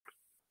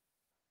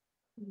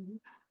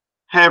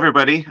Hey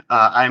everybody,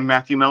 I'm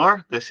Matthew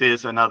Miller. This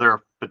is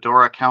another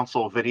Fedora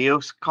Council video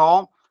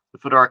call. The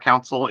Fedora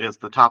Council is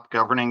the top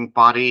governing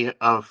body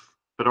of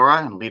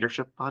Fedora and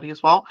leadership body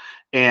as well.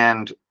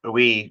 And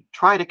we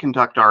try to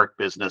conduct our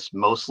business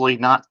mostly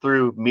not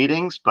through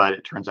meetings, but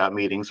it turns out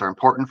meetings are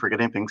important for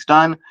getting things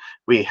done.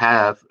 We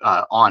have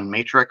on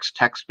Matrix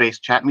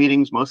text-based chat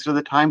meetings most of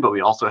the time, but we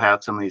also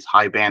have some of these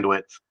high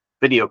bandwidth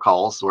video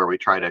calls where we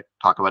try to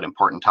talk about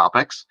important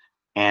topics.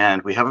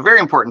 And we have a very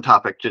important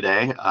topic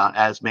today.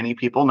 As many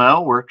people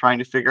know, we're trying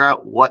to figure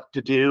out what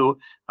to do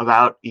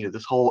about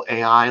this whole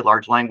AI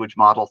large language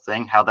model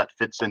thing, how that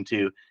fits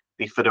into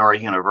the Fedora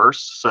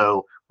universe.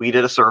 So we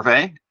did a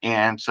survey,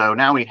 and so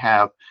now we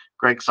have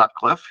Greg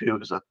Sutcliffe, who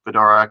is a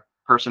Fedora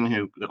person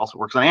who also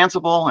works on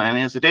Ansible and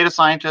is a data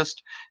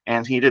scientist,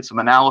 and he did some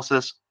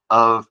analysis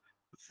of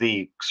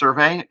the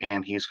survey,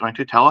 and he's going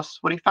to tell us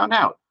what he found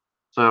out.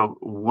 So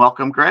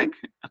welcome, Greg.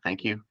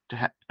 Thank you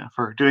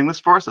for doing this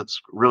for us.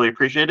 It's really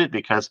appreciated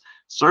because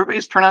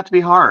surveys turn out to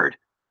be hard.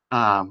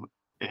 And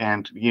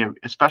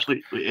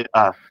especially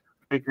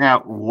figuring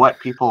out what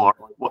people are,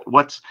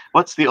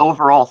 what's the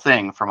overall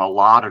thing from a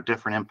lot of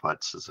different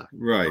inputs is a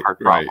hard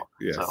problem.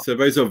 Yeah, so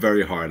surveys are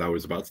very hard. I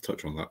was about to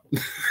touch on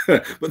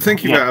that. But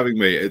thank you for having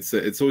me.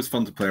 It's always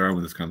fun to play around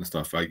with this kind of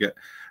stuff.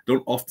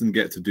 Don't often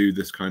get to do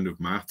this kind of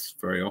maths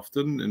very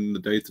often in the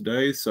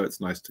day-to-day, so it's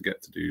nice to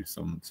get to do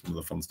some of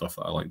the fun stuff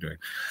that I like doing.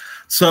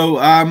 So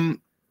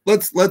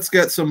let's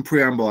get some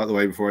preamble out of the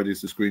way before I do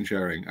some screen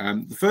sharing.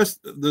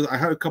 I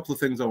had a couple of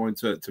things I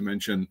wanted to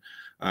mention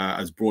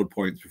as broad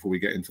points before we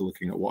get into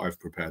looking at what I've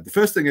prepared. The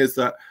first thing is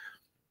that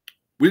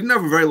we didn't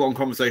have a very long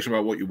conversation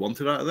about what you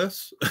wanted out of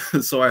this,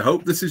 so I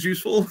hope this is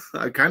useful.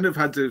 I kind of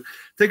had to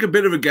take a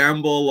bit of a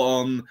gamble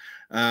on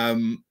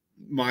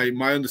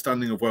my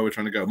understanding of where we're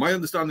trying to go. My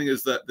understanding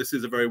is that this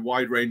is a very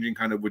wide-ranging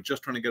kind of, we're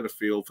just trying to get a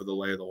feel for the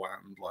lay of the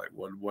land, like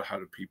how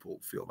do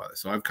people feel about this?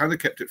 So I've kind of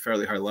kept it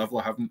fairly high level.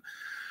 I haven't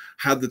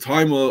had the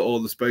time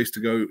or the space to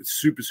go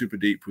super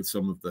deep with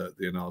some of the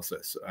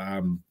analysis.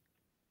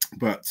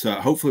 But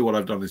hopefully what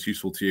I've done is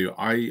useful to you.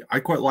 I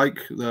quite like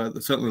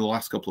certainly the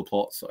last couple of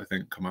plots, I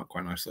think, come out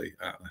quite nicely.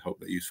 I hope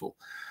they're useful.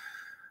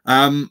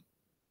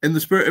 In the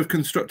spirit of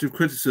constructive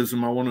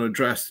criticism, I want to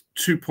address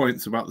 2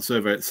 points about the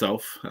survey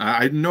itself.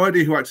 I had no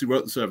idea who actually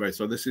wrote the survey,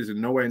 so this is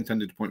in no way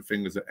intended to point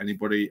fingers at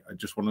anybody. I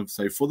just wanted to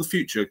say, for the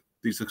future,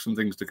 these are some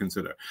things to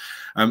consider.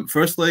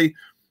 Firstly,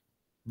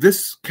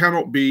 this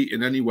cannot be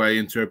in any way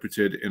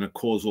interpreted in a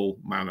causal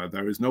manner.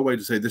 There is no way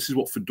to say this is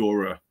what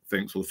Fedora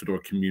thinks or the Fedora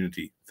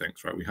community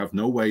thinks, right? We have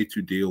no way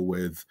to deal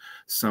with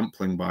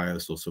sampling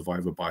bias or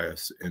survivor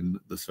bias in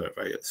the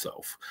survey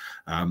itself.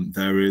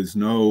 There is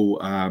no...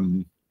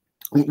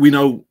 We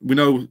know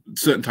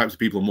certain types of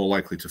people are more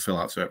likely to fill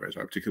out surveys,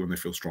 right? Particularly when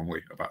they feel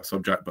strongly about a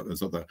subject, but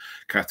there's other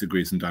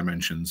categories and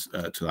dimensions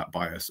to that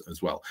bias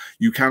as well.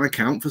 You can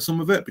account for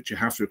some of it, but you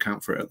have to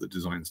account for it at the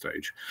design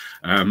stage.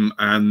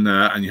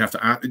 And you have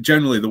to,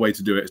 generally the way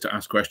to do it is to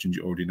ask questions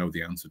you already know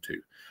the answer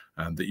to,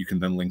 that you can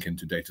then link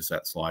into data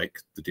sets like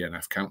the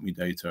DNF count me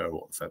data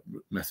or the Fed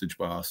message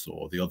bus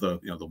or the other,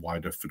 the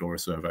wider Fedora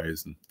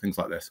surveys and things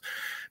like this.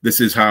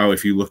 This is how,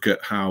 if you look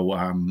at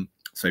how,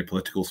 say,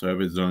 political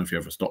surveys, I don't know if you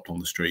ever stopped on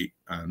the street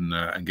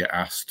and get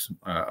asked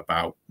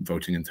about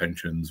voting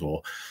intentions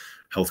or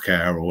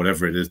healthcare or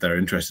whatever it is they're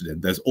interested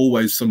in. There's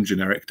always some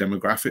generic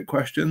demographic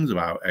questions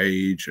about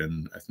age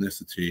and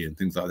ethnicity and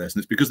things like this.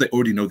 And it's because they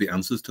already know the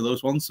answers to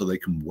those ones, so they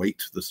can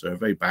weight the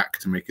survey back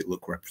to make it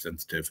look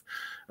representative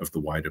of the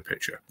wider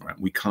picture. Right?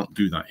 We can't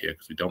do that here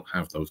because we don't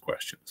have those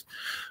questions.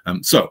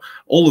 So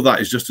all of that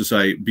is just to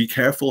say, be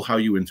careful how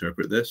you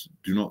interpret this.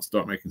 Do not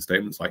start making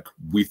statements like,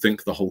 we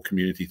think the whole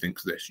community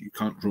thinks this. You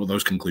can't draw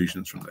those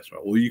conclusions from this. Right?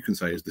 All you can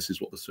say is, this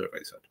is what the survey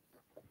said.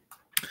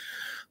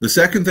 The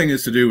second thing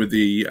is to do with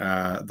the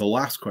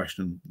last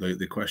question,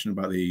 the question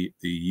about the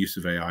use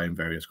of AI in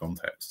various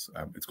contexts.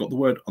 It's got the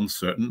word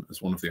uncertain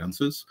as one of the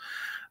answers.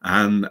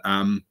 And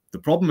the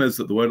problem is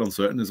that the word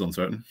uncertain is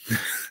uncertain.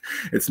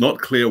 It's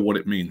not clear what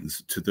it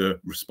means to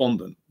the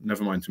respondent,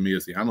 never mind to me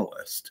as the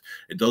analyst.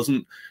 It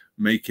doesn't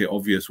make it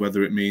obvious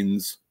whether it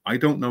means, I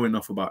don't know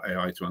enough about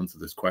AI to answer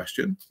this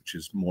question, which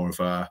is more of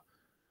a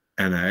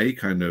NA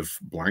kind of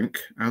blank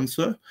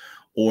answer,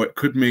 or it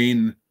could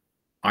mean,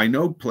 I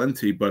know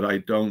plenty, but I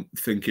don't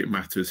think it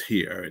matters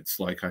here. It's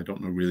like, I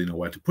don't really know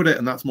where to put it.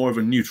 And that's more of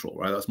a neutral,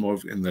 right? That's more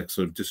of in the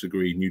sort of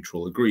disagree,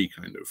 neutral, agree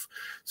kind of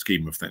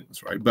scheme of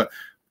things, right? But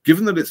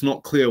given that it's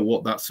not clear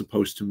what that's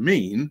supposed to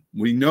mean,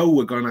 we know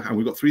we're going to have,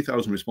 we've got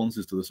 3,000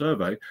 responses to the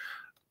survey.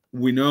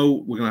 We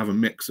know we're going to have a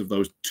mix of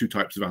those two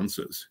types of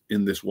answers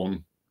in this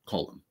one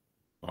column.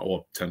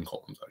 Or 10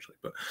 columns, actually.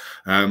 But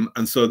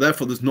and so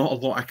therefore, there's not a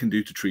lot I can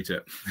do to treat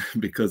it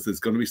because there's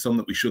going to be some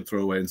that we should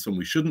throw away and some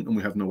we shouldn't, and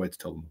we have no way to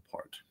tell them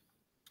apart.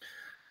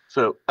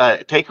 So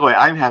takeaway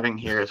I'm having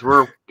here is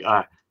we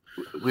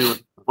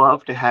would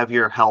love to have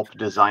your help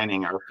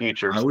designing our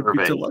future I would be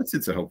survey.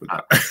 delighted to help with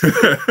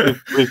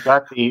that. We've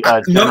got the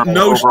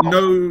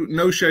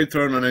no shade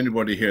thrown on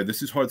anybody here.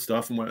 This is hard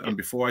stuff, and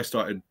before I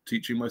started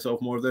teaching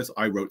myself more of this,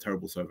 I wrote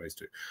terrible surveys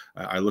too.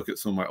 I look at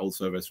some of my old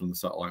surveys from the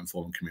satellite and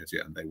forum community,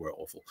 and they were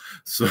awful.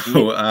 So,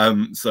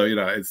 so you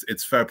know,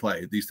 it's fair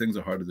play. These things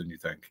are harder than you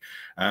think.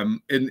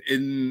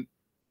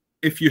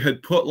 If you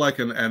had put like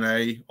an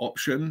NA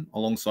option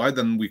alongside,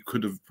 then we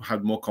could have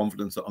had more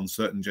confidence that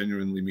uncertain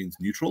genuinely means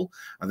neutral.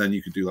 And then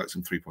you could do like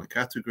some 3-point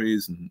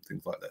categories and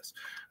things like this,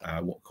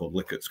 what are called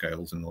Likert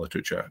scales in the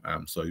literature.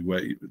 So where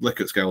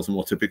Likert scales are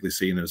more typically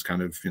seen as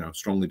kind of, you know,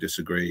 strongly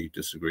disagree,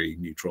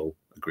 neutral,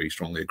 agree,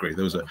 strongly agree.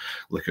 Those are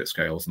Likert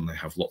scales, and they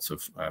have lots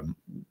of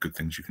good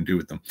things you can do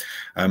with them.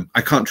 I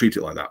can't treat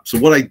it like that. So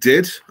what I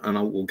did,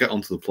 and we'll get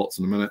onto the plots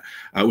in a minute,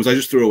 was I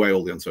just threw away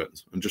all the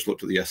uncertains and just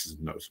looked at the yeses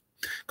and nos,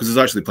 because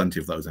there's actually plenty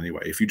of those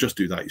anyway. If you just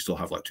do that, you still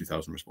have like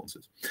 2,000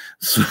 responses.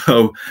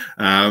 So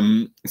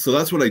so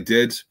that's what I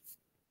did.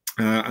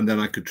 And then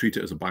I could treat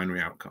it as a binary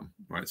outcome,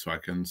 right? So I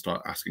can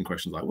start asking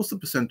questions like, what's the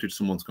percentage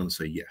someone's going to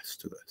say yes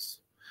to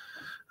this?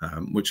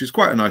 Which is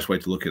quite a nice way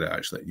to look at it,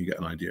 actually. You get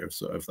an idea of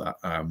sort of that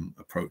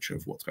approach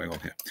of what's going on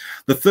here.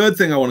 The third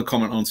thing I want to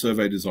comment on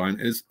survey design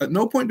is, at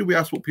no point do we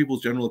ask what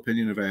people's general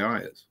opinion of AI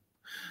is.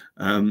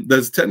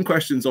 There's 10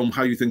 questions on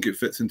how you think it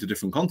fits into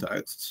different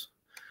contexts,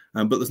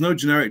 but there's no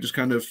generic just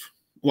kind of,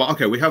 well,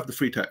 okay, we have the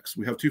free text.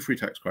 We have 2 free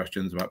text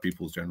questions about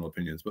people's general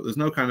opinions, but there's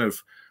no kind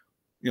of,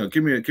 you know,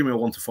 give me a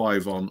 1 to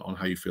 5 on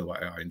how you feel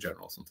about AI in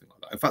general, something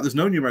like that. In fact, there's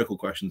no numerical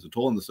questions at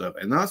all in the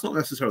survey, and that's not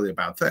necessarily a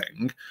bad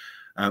thing.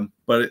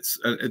 But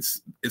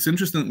it's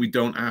interesting that we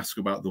don't ask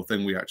about the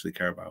thing we actually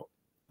care about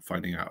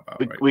finding out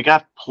about. Right? We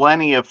got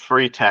plenty of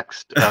free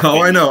text.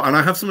 Oh, I know, and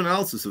I have some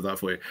analysis of that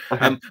for you.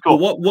 Okay, cool.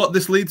 But what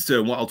this leads to,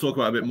 and what I'll talk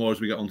about a bit more as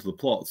we get onto the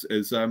plots,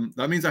 is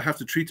that means I have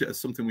to treat it as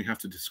something we have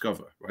to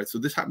discover, right? So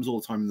this happens all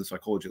the time in the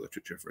psychology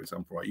literature, for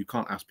example, right? You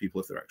can't ask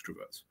people if they're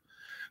extroverts.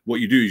 What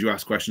you do is you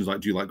ask questions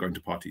like, do you like going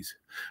to parties,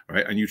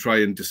 right? And you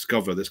try and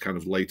discover this kind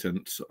of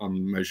latent,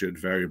 unmeasured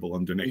variable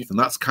underneath, and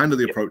that's kind of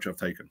the approach I've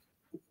taken.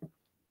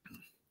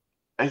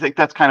 I think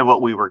that's kind of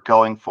what we were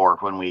going for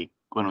when we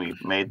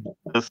made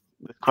this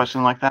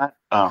question like that.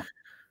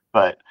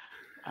 But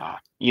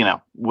you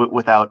know,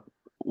 without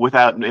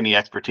any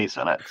expertise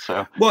in it.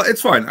 So well,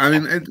 it's fine. I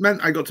mean, it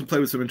meant I got to play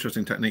with some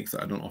interesting techniques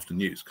that I don't often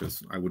use,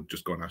 because I would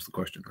just go and ask the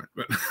question, right?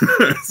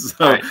 But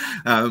so, right.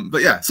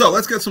 But yeah. So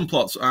let's get some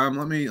plots.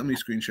 Let me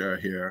screen share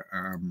here.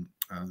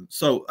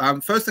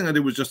 First thing I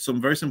did was just some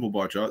very simple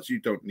bar charts.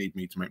 You don't need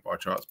me to make bar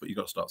charts, but you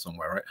got to start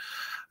somewhere,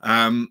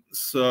 right?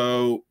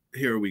 So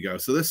here we go.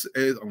 So this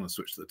is, I'm going to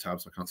switch to the tab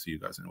so I can't see you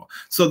guys anymore.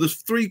 So there's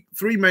three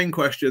main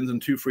questions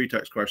and 2 free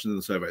text questions in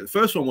the survey. The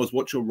first one was,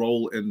 what's your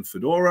role in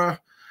Fedora?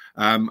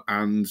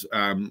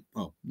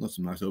 Oh, that's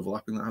some nice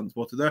overlapping that I hadn't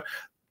spotted there.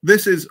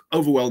 This is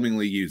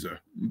overwhelmingly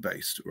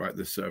user-based, right,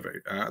 this survey.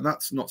 And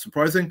that's not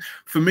surprising.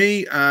 For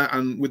me,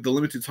 and with the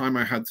limited time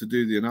I had to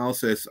do the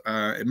analysis,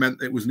 it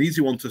meant it was an easy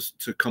one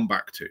to come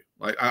back to.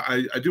 Like,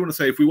 I do want to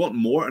say, if we want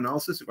more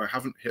analysis, if I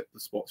haven't hit the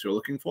spots you're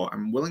looking for,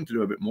 I'm willing to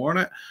do a bit more on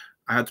it.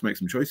 I had to make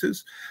some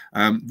choices.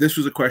 This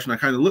was a question I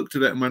kind of looked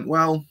at it and went,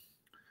 well,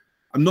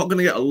 I'm not going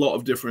to get a lot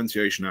of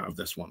differentiation out of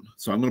this one,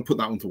 so I'm going to put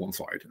that one to one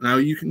side. Now,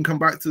 you can come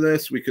back to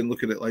this. We can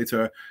look at it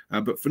later.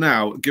 But for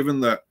now, given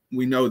that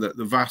we know that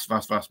the vast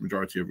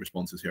majority of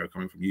responses here are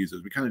coming from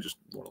users, we kind of just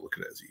want to look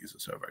at it as a user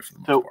survey for the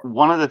most part.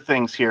 One of the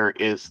things here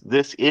is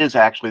this is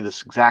actually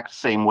this exact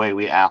same way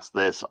we asked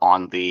this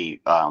on the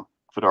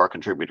Fedora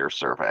contributor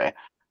survey.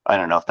 I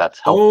don't know if that's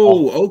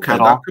helpful. Oh, okay.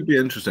 That could be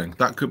interesting.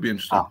 That could be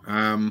interesting.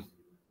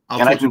 I'll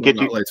talk to you about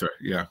that later.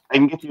 Yeah. I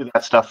can get you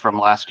that stuff from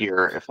last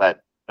year if that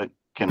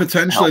can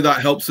potentially help.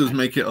 That helps us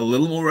make it a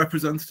little more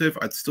representative.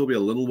 I'd still be a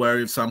little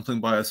wary of sampling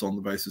bias on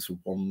the basis of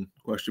one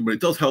question, but it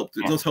does help.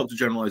 It does help to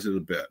generalize it a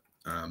bit.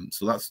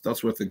 So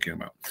that's worth thinking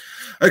about.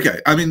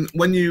 Okay. I mean,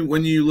 when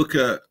you look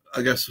at,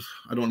 I guess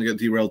I don't want to get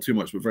derailed too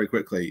much, but very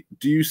quickly,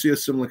 do you see a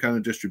similar kind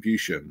of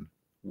distribution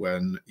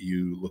when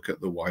you look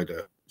at the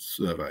wider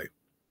survey?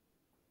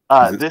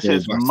 This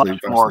is much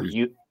more.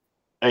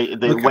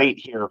 The weight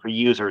here for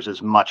users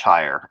is much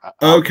higher.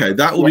 Okay,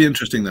 that will be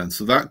interesting then.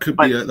 So that could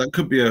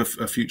be a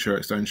future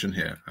extension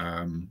here,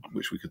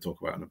 which we could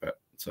talk about in a bit.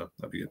 So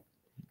that'd be good.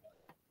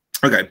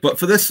 Okay, but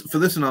for this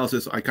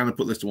analysis, I kind of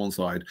put this to one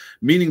side,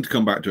 meaning to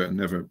come back to it, and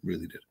never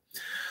really did.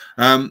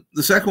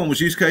 The second one was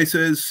use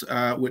cases,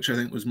 which I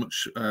think was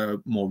much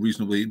more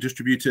reasonably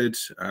distributed.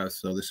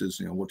 So this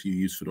is, what do you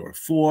use Fedora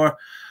for?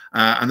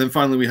 And then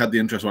finally, we had the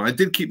interest one. I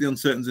did keep the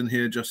uncertains in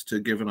here just to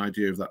give an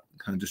idea of that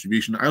kind of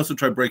distribution. I also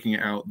tried breaking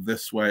it out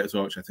this way as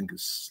well, which I think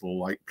is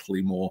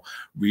slightly more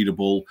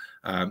readable.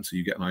 So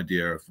you get an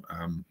idea of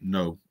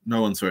no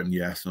uncertain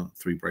yes,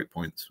 3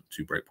 breakpoints,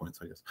 2 breakpoints,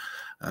 I guess,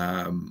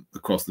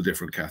 across the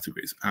different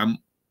categories.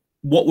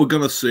 What we're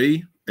going to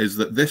see is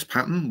that this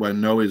pattern, where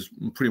no is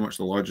pretty much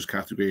the largest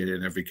category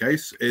in every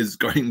case, is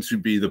going to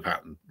be the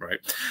pattern, right?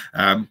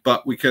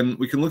 But we can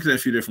look at it in a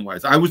few different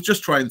ways. I was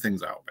just trying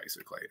things out,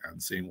 basically,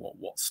 and seeing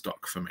what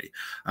stuck for me.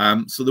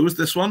 So there was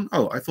this one.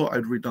 Oh, I thought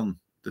I'd redone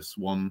this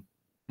one.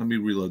 Let me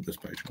reload this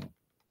page.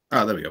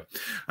 Ah, there we go.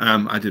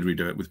 I did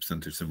redo it with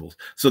percentage symbols.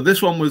 So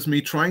this one was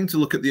me trying to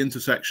look at the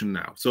intersection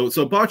now.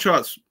 So bar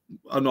charts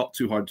are not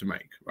too hard to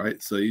make,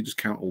 right? So you just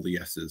count all the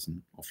yeses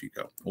and off you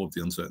go, all of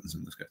the uncertains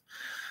in this case.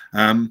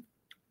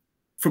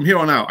 From here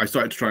on out, I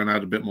started to try and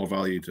add a bit more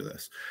value to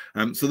this.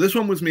 So this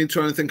one was me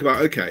trying to think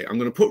about, okay, I'm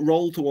going to put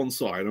role to one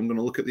side. I'm going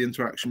to look at the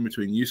interaction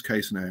between use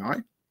case and AI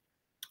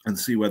and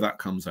see where that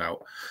comes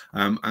out.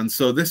 And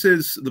so this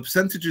is, the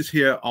percentages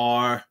here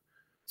are,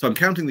 so I'm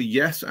counting the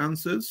yes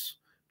answers,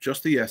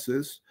 just the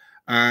yeses,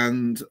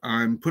 and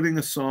I'm putting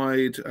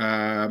aside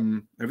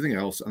everything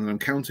else, and I'm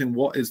counting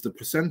what is the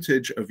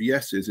percentage of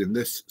yeses in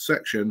this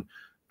section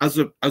as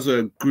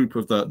a group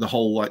of the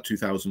whole like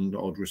 2,000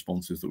 odd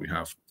responses that we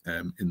have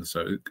in the,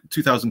 so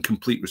 2,000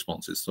 complete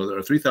responses. So there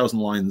are 3,000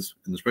 lines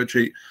in the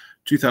spreadsheet.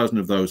 2,000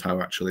 of those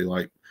have actually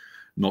like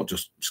not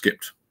just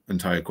skipped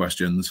entire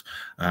questions,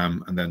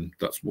 and then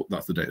that's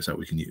the data set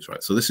we can use,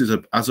 right? So this is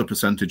as a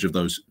percentage of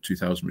those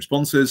 2,000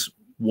 responses.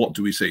 What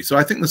do we see? So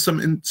I think there's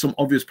some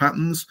obvious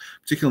patterns,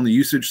 particularly on the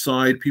usage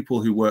side.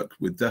 People who work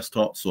with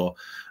desktops or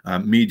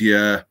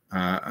media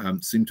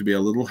seem to be a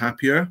little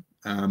happier.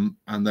 And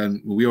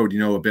then we already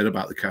know a bit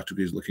about the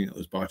categories looking at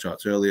those bar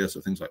charts earlier. So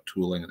things like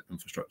tooling and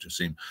infrastructure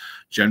seem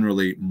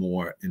generally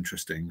more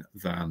interesting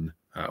than,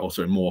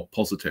 also more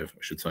positive, I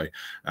should say,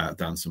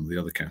 than some of the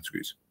other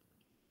categories.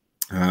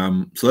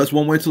 So that's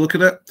one way to look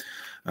at it.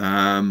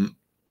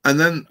 And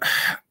then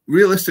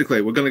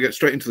realistically, we're going to get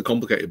straight into the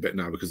complicated bit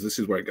now, because this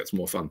is where it gets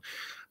more fun.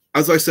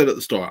 As I said at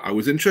the start, I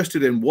was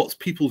interested in what's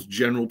people's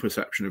general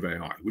perception of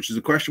AI, which is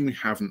a question we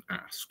haven't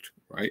asked,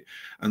 right?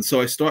 And so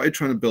I started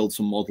trying to build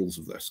some models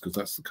of this, because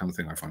that's the kind of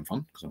thing I find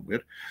fun, because I'm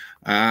weird.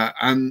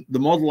 And the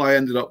model I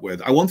ended up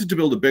with, I wanted to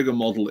build a bigger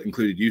model that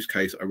included use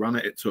case. I ran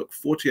it. It took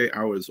 48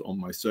 hours on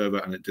my server,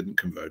 and it didn't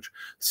converge.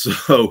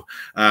 So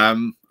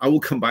I will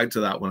come back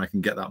to that when I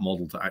can get that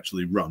model to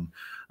actually run.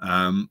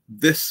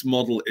 This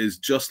model is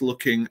just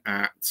looking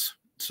at,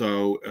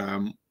 so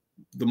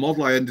the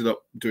model I ended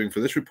up doing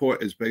for this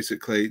report is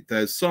basically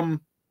there's some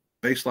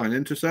baseline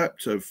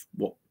intercept of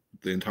what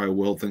the entire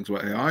world thinks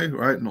about AI,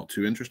 right? Not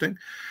too interesting.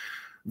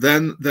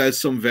 Then there's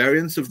some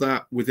variance of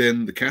that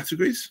within the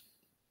categories,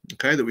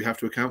 okay, that we have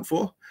to account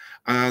for.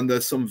 And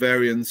there's some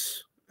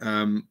variance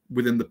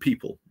within the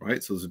people,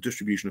 right? So there's a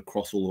distribution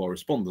across all of our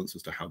respondents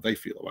as to how they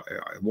feel about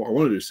AI. And what I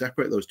want to do is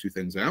separate those two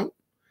things out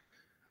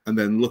and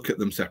then look at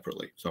them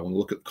separately. So I want to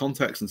look at the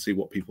context and see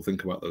what people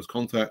think about those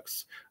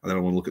contexts. And then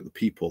I want to look at the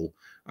people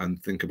and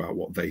think about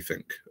what they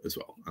think as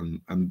well.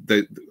 And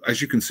they,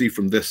 as you can see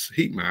from this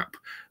heat map,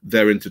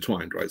 they're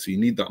intertwined, right? So you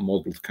need that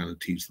model to kind of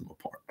tease them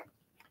apart.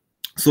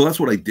 So that's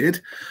what I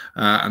did.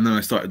 And then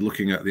I started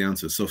looking at the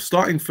answers. So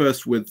starting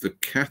first with the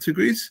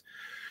categories,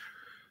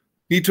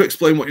 need to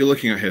explain what you're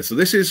looking at here. So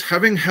this is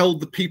having held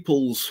the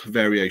people's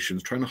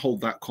variations, trying to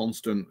hold that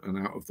constant and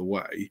out of the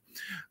way.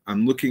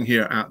 I'm looking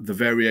here at the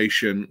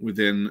variation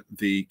within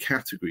the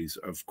categories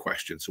of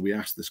questions. So we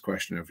asked this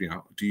question of, you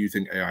know, do you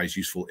think AI is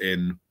useful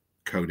in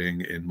coding,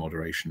 in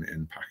moderation,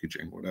 in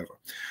packaging, whatever.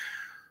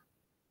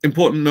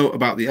 Important note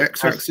about the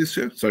x-axis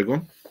here. Sorry, go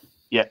on.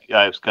 Yeah,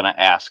 I was going to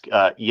ask,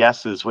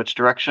 yes is which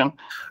direction?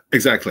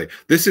 Exactly.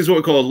 This is what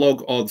we call a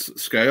log odds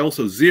scale.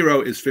 So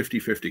 0 is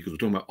 50-50 because we're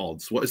talking about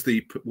odds. What is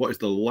the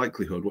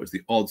likelihood, what is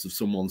the odds of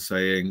someone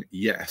saying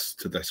yes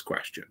to this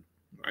question,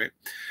 right?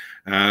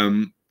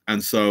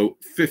 And so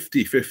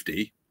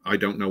 50-50, I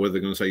don't know whether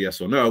they're going to say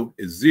yes or no,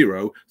 is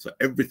 0. So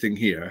everything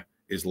here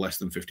is less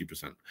than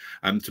 50%.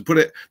 To put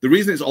it, the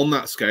reason it's on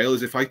that scale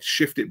is if I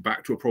shift it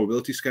back to a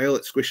probability scale,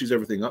 it squishes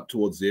everything up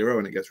towards 0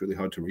 and it gets really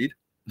hard to read.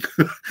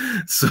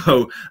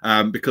 So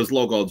because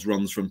log odds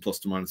runs from plus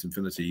to minus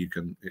infinity, you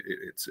can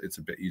it's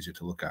a bit easier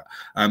to look at.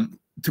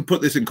 To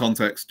put this in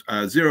context,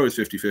 0 is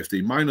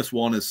 50-50, minus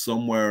 1 is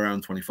somewhere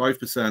around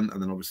 25%,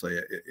 and then obviously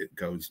it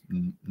goes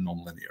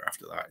non-linear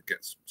after that. It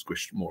gets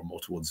squished more and more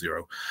towards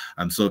 0.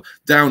 So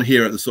down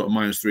here at the sort of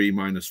 -3,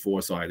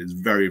 -4 side is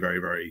very, very,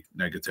 very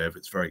negative.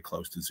 It's very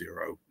close to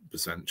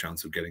 0%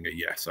 chance of getting a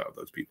yes out of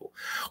those people.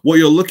 What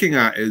you're looking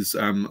at is,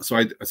 so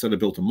I said I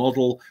built a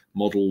model.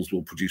 Models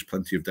will produce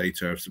plenty of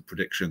data, some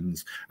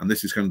predictions, and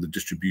this is kind of the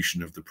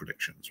distribution of the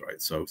predictions,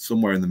 right? So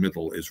somewhere in the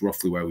middle is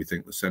roughly where we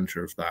think the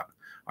center of that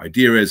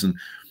idea is, and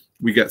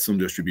we get some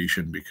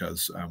distribution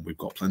because we've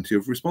got plenty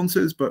of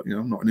responses, but you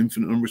know, not an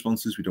infinite number of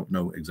responses. We don't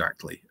know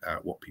exactly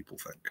what people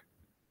think.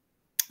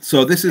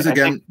 So this is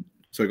again,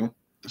 sorry, go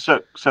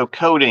on. So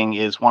coding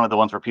is one of the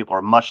ones where people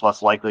are much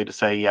less likely to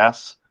say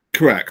yes.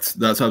 Correct.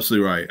 That's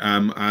absolutely right.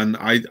 And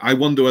I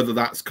wonder whether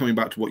that's coming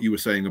back to what you were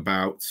saying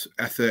about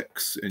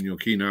ethics in your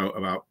keynote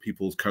about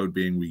people's code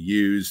being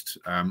reused.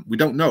 We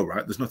don't know,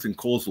 right? There's nothing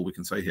causal we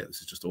can say here.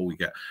 This is just all we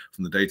get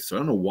from the data. So I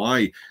don't know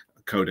why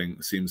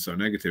coding seems so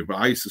negative, but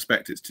I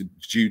suspect it's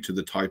due to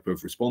the type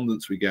of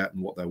respondents we get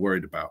and what they're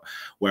worried about.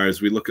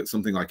 Whereas we look at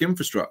something like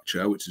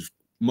infrastructure, which is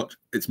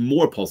it's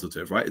more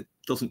positive, right? It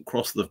doesn't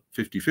cross the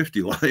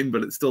 50-50 line,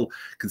 but it's still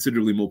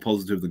considerably more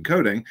positive than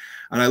coding.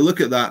 And I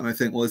look at that and I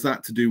think, well, is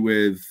that to do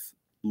with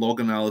log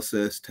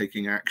analysis,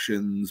 taking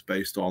actions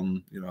based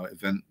on, you know,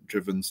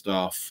 event-driven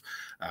stuff.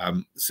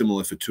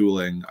 Similar for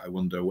tooling. I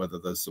wonder whether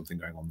there's something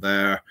going on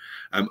there.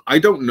 I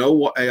don't know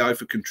what AI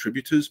for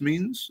contributors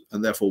means,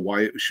 and therefore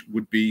why it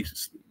would be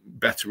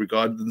better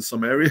regarded in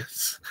some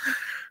areas.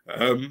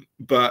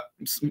 But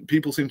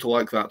people seem to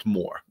like that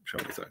more,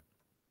 shall we say.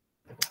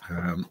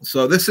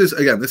 So this is,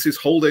 again, this is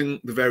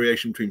holding the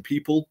variation between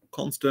people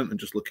constant and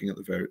just looking at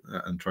the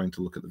and trying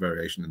to look at the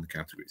variation in the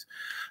categories.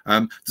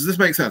 Does this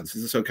make sense?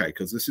 Is this okay?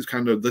 Because this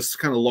kind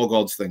of log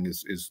odds thing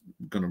is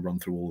going to run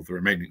through all of the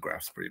remaining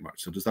graphs pretty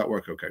much. So does that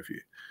work okay for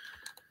you?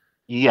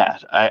 Yeah,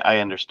 I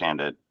understand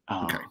it.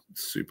 Okay,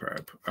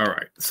 superb. All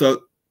right,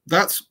 so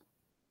that's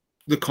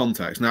the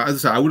context. Now, as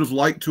I said, I would have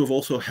liked to have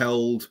also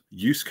held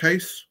use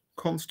case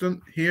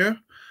constant here.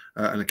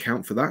 And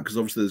account for that, because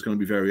obviously there's going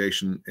to be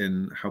variation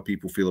in how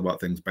people feel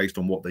about things based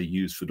on what they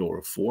use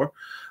Fedora for.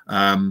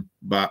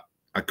 But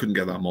I couldn't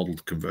get that model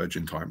to converge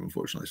in time,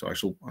 unfortunately.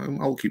 So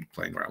I'll keep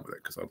playing around with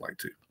it because I'd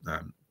like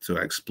to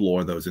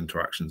explore those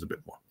interactions a bit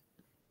more.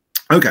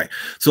 Okay,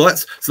 so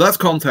that's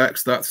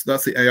context. That's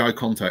the AI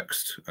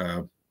context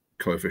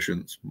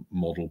coefficients,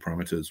 model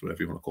parameters,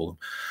 whatever you want to call them.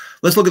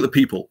 Let's look at the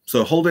people.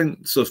 So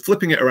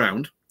flipping it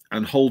around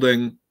and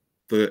holding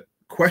the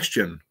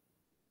question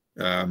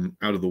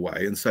out of the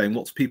way and saying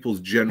what's people's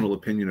general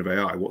opinion of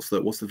AI, what's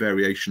the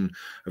variation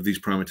of these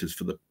parameters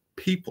for the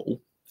people.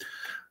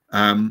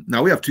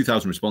 Now we have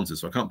 2,000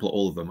 responses, so I can't plot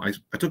all of them.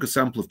 I took a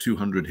sample of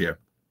 200 here,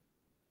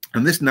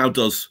 and this now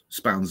does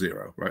span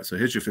 0, right? So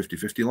here's your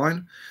 50-50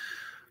 line.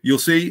 You'll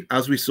see,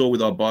 as we saw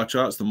with our bar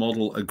charts, the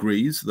model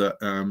agrees that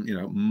you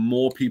know,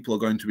 more people are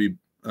going to be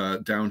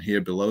down here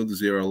below the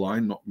 0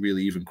 line, not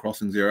really even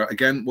crossing 0.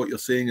 Again, what you're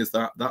seeing is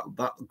that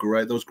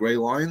those gray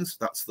lines,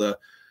 that's the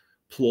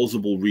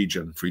plausible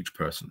region for each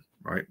person,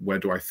 right? Where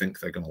do I think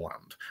they're going to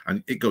land?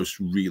 And it goes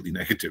really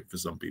negative for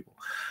some people,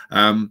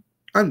 and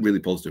really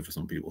positive for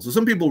some people. So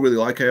some people really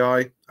like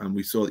AI, and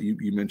we saw that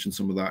you mentioned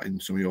some of that in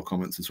some of your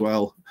comments as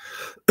well.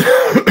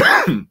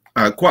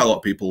 Quite a lot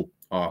of people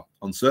are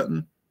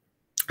uncertain.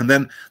 And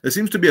then there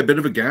seems to be a bit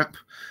of a gap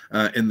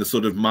in the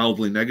sort of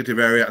mildly negative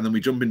area, and then we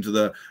jump into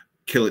the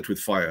kill it with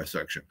fire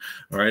section,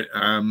 right?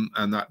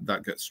 And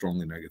that gets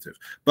strongly negative.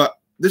 But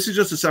this is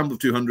just a sample of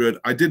 200.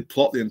 I did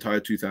plot the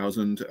entire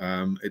 2,000.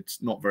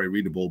 It's not very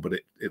readable, but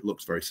it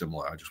looks very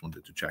similar. I just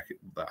wanted to check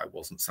that I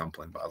wasn't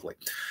sampling badly.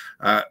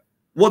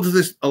 What does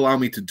this allow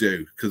me to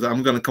do? Because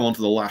I'm going to come on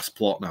to the last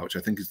plot now, which I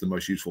think is the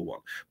most useful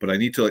one. But I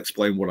need to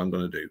explain what I'm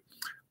going to do.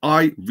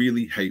 I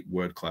really hate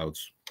word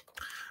clouds.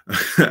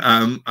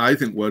 I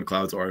think word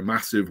clouds are a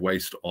massive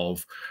waste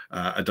of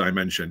a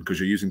dimension, because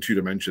you're using 2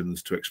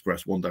 dimensions to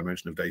express 1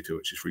 dimension of data,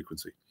 which is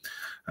frequency.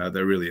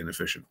 They're really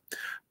inefficient.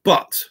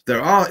 But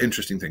there are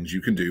interesting things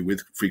you can do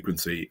with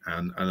frequency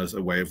and as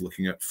a way of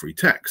looking at free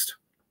text.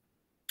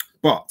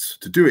 But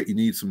to do it, you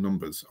need some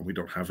numbers, and we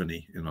don't have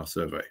any in our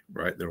survey,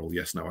 right? They're all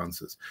yes, no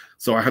answers.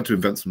 So I had to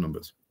invent some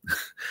numbers.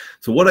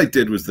 So what I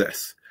did was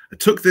this. I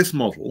took this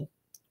model,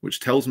 which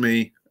tells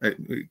me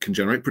it can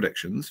generate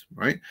predictions,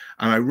 right?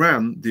 And I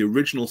ran the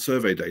original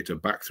survey data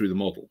back through the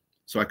model.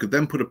 So I could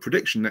then put a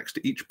prediction next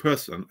to each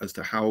person as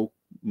to how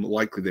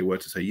likely they were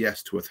to say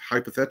yes to a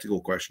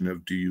hypothetical question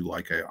of, do you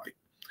like AI,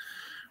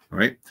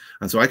 right?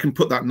 And so I can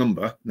put that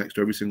number next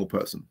to every single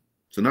person.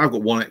 So now I've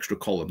got 1 extra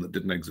column that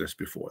didn't exist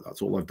before.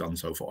 That's all I've done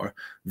so far.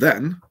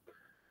 Then,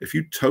 if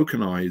you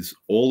tokenize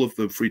all of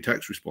the free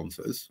text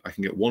responses, I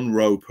can get 1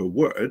 row per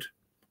word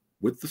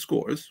with the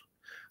scores,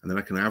 and then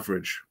I can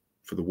average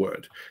for the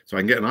word. So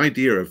I can get an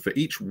idea of, for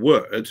each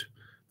word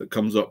that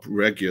comes up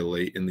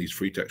regularly in these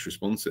free text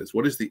responses,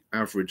 what is the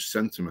average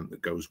sentiment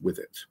that goes with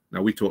it?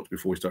 Now, we talked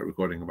before we started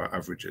recording about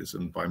averages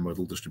and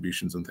bimodal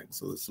distributions and things,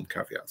 so there's some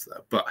caveats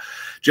there. But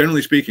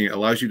generally speaking, it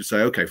allows you to say,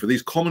 okay, for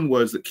these common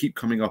words that keep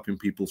coming up in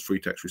people's free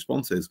text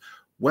responses,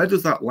 where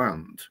does that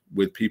land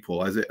with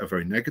people? Is it a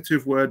very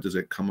negative word? Does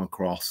it come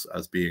across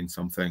as being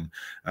something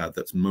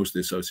that's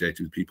mostly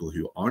associated with people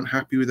who aren't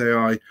happy with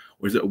AI?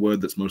 Or is it a word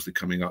that's mostly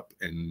coming up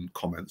in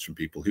comments from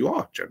people who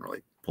are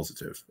generally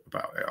positive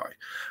about AI?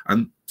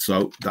 And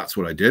so that's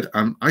what I did.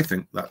 And I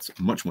think that's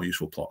a much more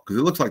useful plot, because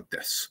it looks like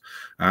this.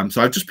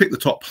 So I've just picked the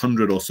top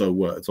 100 or so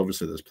words.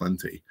 Obviously, there's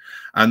plenty.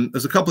 And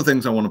there's a couple of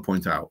things I want to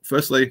point out.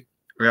 Firstly,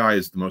 AI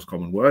is the most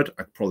common word.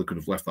 I probably could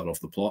have left that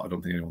off the plot. I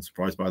don't think anyone's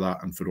surprised by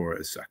that. And Fedora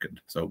is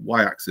second. So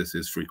y-axis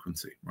is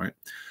frequency, right?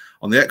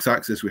 On the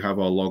x-axis, we have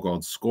our log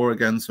odds score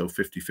again. So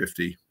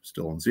 50-50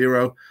 still on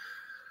 0.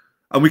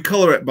 And we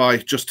color it by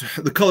just,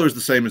 the color is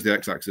the same as the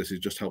x-axis. It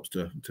just helps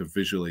to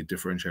visually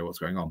differentiate what's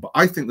going on. But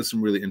I think there's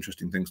some really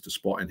interesting things to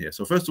spot in here.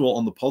 So first of all,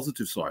 on the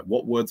positive side,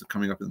 what words are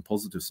coming up in the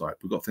positive side?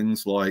 We've got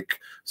things like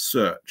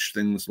search,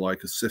 things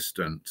like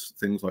assistant,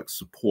 things like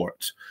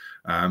support,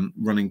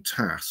 running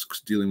tasks,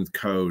 dealing with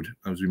code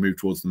as we move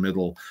towards the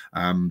middle.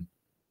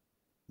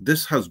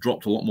 This has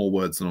dropped a lot more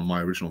words than on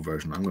my original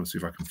version. I'm going to see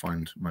if I can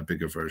find my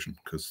bigger version,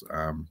 because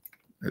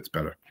it's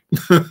better.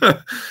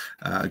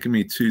 Give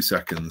me 2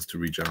 seconds to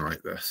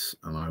regenerate this,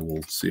 and I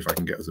will see if I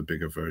can get us a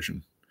bigger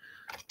version.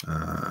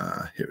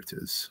 Here it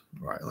is.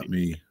 Right, let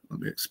me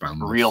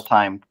expand this.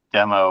 Real-time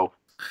demo.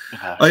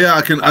 Oh yeah,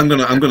 I can. I'm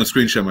gonna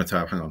screen share my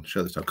tab. Hang on,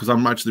 share this tab because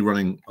I'm actually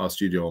running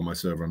RStudio on my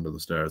server under the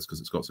stairs because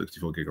it's got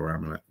 64 gig of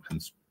RAM in it.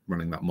 Hence,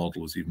 running that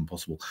model is even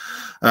possible.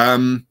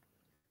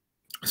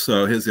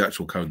 So here's the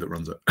actual code that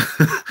runs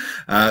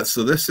it.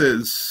 So this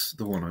is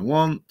the one I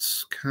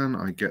want. Can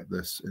I get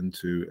this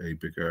into a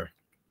bigger?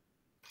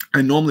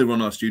 I normally run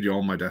RStudio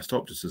on my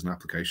desktop just as an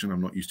application.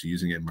 I'm not used to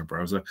using it in my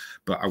browser,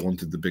 but I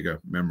wanted the bigger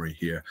memory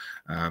here.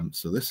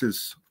 So this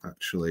is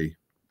actually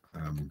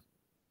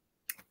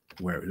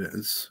where it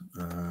is.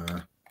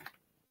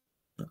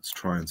 Let's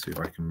try and see if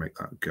I can make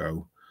that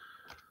go.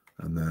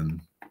 And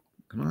then,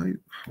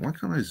 why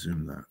can't I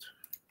zoom that?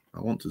 I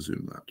want to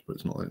zoom that, but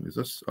it's not letting me. Is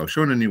this? Oh,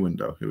 showing a new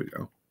window. Here we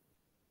go.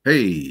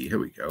 Hey, here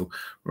we go.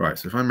 Right,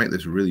 so if I make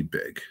this really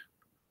big,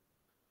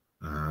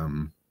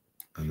 and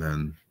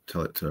then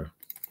tell it to,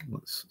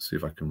 let's see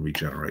if I can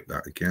regenerate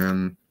that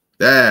again.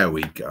 There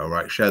we go.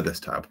 Right, share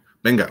this tab.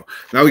 Bingo.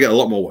 Now we get a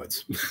lot more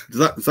words.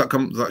 Does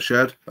that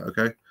shared?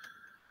 Okay.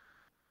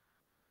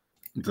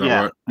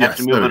 Yeah, I have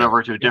to move it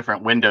over to a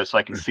different window so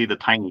I can see the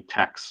tiny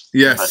text.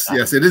 Yes,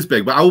 yes, it is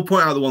big, but I will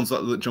point out the ones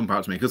that jump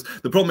out to me because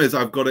the problem is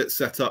I've got it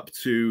set up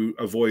to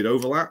avoid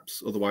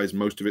overlaps. Otherwise,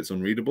 most of it's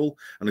unreadable.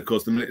 And of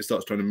course, the minute it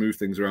starts trying to move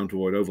things around to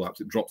avoid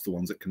overlaps, it drops the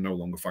ones it can no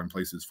longer find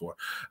places for.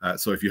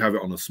 So if you have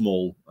it on a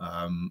small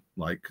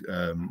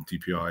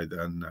DPI,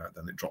 then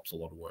it drops a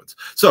lot of words.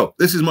 So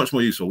this is much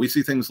more useful. We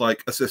see things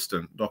like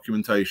assistant,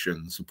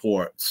 documentation,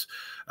 support.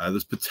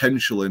 There's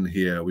potential in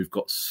here. We've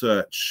got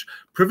search.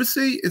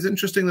 Privacy is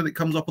interesting that it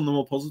comes up on the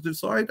more positive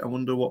side. I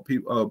wonder what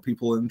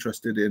people are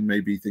interested in,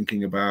 maybe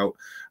thinking about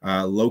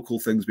local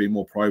things being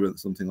more private,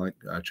 something like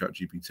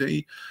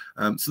ChatGPT.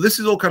 So this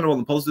is all kind of on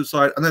the positive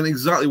side, and then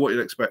exactly what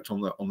you'd expect on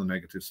the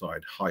negative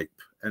side: hype,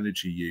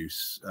 energy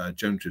use,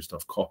 generative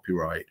stuff,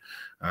 copyright.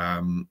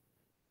 You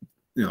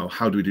know,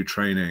 how do we do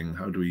training?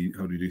 How do we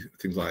do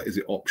things like that? Is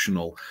it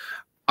optional?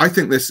 I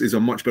think this is a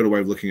much better way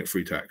of looking at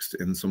free text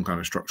in some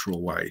kind of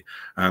structural way.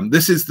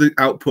 This is the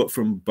output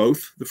from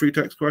both the free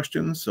text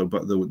questions. So,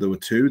 but there were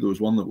two. There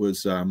was one that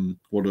was,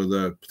 what are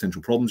the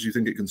potential problems you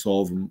think it can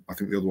solve? And I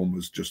think the other one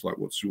was just like,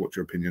 what's your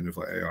opinion of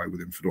like AI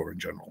within Fedora in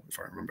general, if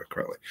I remember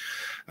correctly.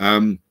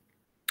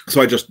 So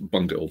I just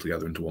bunged it all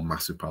together into one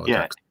massive pile of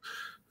text.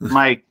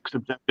 My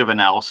subjective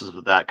analysis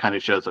of that kind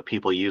of shows that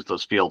people use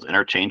those fields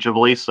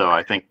interchangeably. So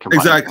I think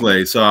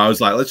exactly. So I was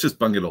like, let's just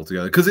bung it all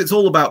together because it's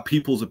all about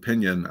people's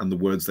opinion and the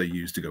words they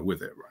use to go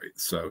with it, right?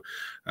 So,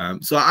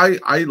 so I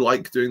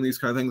like doing these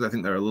kind of things. I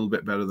think they're a little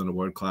bit better than a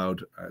word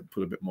cloud.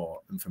 Put a bit more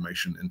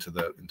information into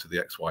the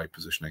XY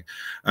positioning.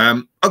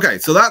 Okay,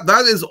 so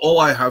that is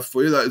all I have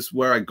for you. That is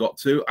where I got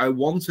to. I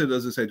wanted,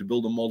 as I say, to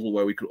build a model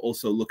where we could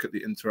also look at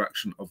the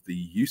interaction of the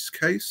use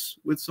case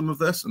with some of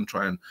this and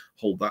try and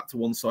hold that to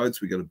one side so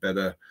we get a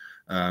better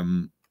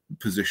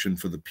position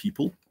for the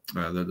people,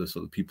 the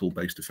sort of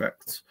people-based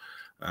effects.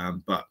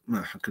 But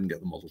I couldn't get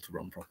the model to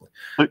run properly.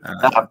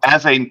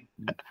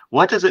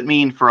 What does it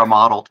mean for a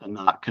model to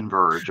not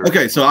converge?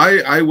 Okay, so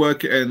I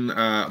work in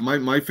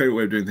my favorite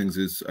way of doing things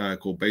is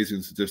called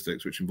Bayesian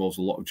statistics, which involves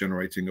a lot of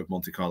generating of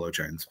Monte Carlo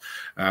chains.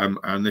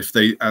 And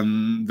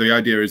the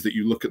idea is that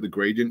you look at the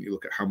gradient, you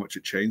look at how much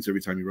it changes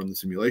every time you run the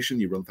simulation.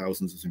 You run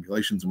thousands of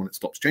simulations, and when it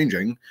stops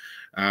changing,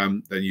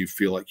 then you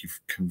feel like you've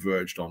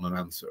converged on an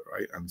answer,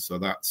 right? And so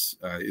that's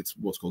it's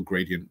what's called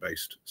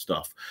gradient-based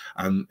stuff.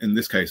 And in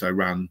this case, I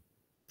ran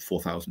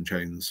 4,000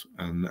 chains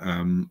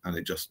and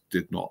it just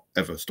did not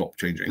ever stop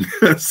changing.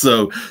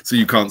 so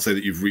you can't say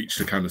that you've reached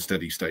a kind of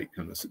steady state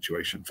kind of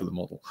situation for the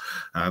model.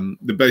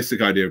 The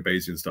basic idea of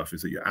Bayesian stuff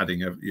is that you're adding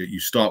you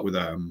start with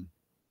a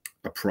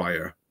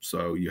prior,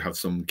 so you have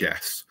some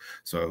guess.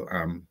 So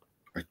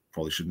I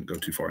probably shouldn't go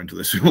too far into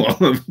this,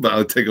 but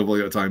I'll take up all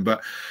your time.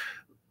 But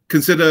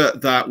consider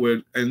that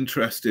we're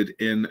interested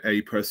in a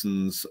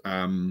person's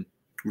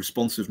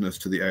responsiveness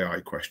to the AI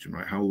question,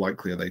 right? How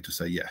likely are they to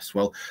say yes?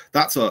 Well,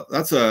 that's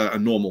a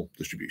normal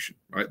distribution,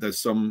 right? There's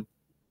some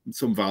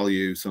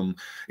value,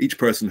 each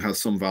person has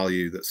some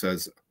value that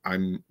says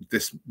I'm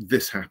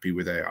this happy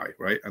with AI,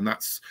 right? And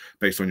that's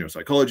based on your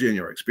psychology and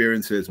your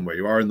experiences and where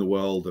you are in the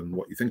world and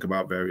what you think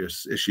about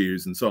various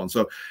issues and so on.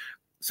 So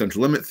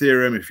central limit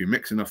theorem, if you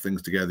mix enough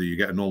things together, you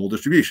get a normal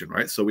distribution,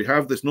 right? So we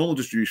have this normal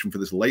distribution for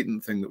this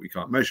latent thing that we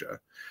can't measure.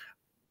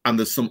 And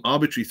there's some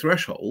arbitrary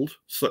threshold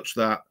such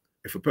that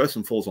if a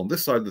person falls on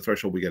this side of the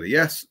threshold, we get a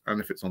yes, and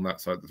if it's on that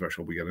side of the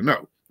threshold, we get a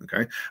no. Okay,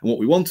 and what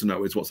we want to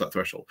know is what's that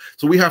threshold.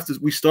 So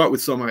we start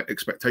with some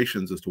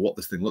expectations as to what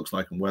this thing looks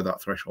like and where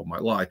that threshold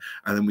might lie,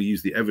 and then we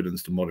use the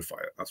evidence to modify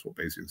it. That's what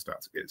Bayesian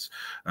stats is.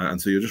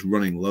 And so you're just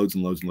running loads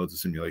and loads and loads of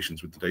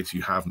simulations with the data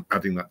you have, and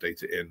adding that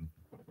data in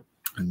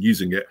and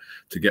using it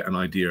to get an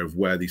idea of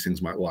where these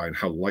things might lie and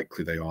how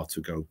likely they are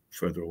to go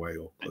further away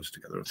or closer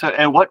together. So,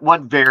 and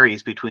what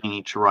varies between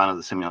each run of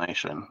the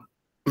simulation?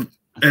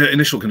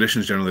 Initial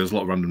conditions, generally, there's a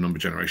lot of random number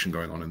generation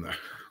going on in there.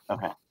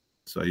 Okay.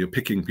 So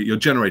you're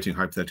generating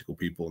hypothetical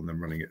people and then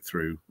running it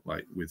through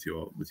like with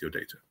your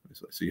data.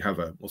 So you have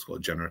what's called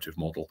a generative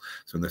model.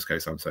 So in this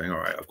case, I'm saying, all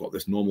right, I've got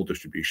this normal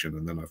distribution,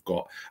 and then I've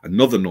got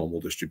another normal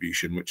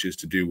distribution, which is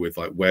to do with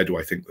like where do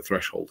I think the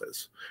threshold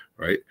is,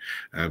 right?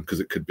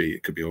 Because it could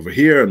be over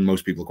here, and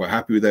most people are quite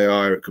happy with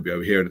AI. Or it could be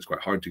over here, and it's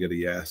quite hard to get a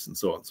yes, and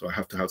so on. So I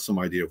have to have some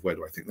idea of where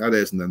do I think that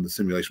is, and then the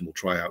simulation will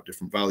try out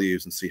different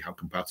values and see how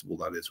compatible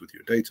that is with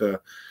your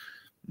data,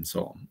 and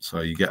so on.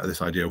 So you get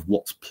this idea of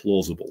what's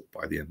plausible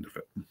by the end of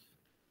it.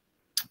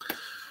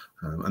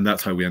 And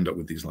that's how we end up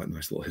with these like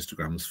nice little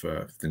histograms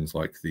for things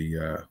like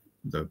the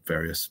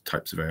various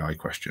types of AI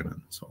question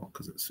and so on,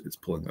 because it's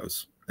pulling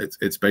those.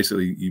 It's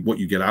basically what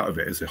you get out of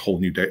it is a whole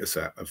new data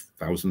set of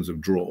thousands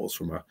of draws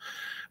from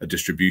a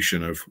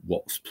distribution of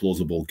what's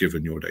plausible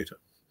given your data.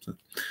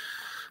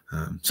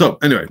 So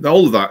anyway,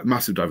 all of that,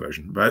 massive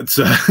diversion, but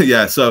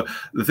yeah. So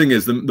the thing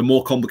is, the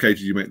more complicated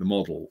you make the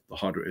model, the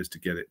harder it is to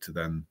get it to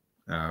then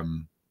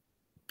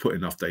put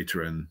enough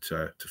data in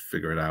to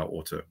figure it out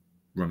or to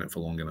run it for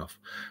long enough.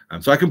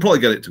 So I can probably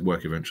get it to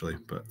work eventually,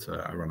 but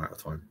I run out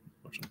of time.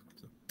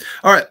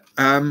 All right.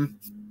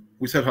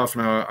 We said half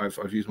an hour.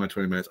 I've used my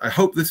 20 minutes. I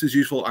hope this is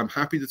useful. I'm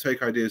happy to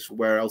take ideas for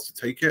where else to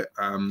take it.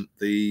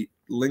 The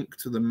link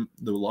to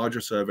the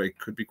larger survey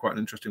could be quite an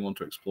interesting one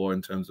to explore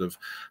in terms of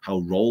how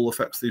role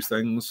affects these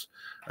things.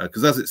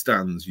 Because as it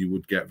stands, you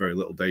would get very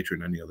little data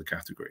in any other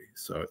category.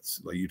 So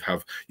it's like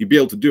you'd be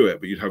able to do it,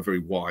 but you'd have very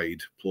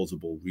wide,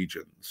 plausible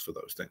regions for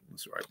those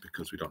things, right?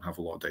 Because we don't have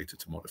a lot of data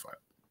to modify it.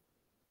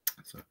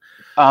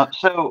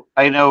 So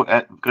I know,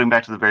 going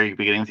back to the very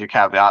beginning with your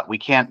caveat, we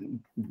can't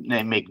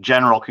make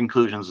general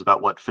conclusions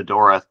about what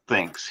Fedora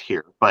thinks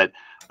here. But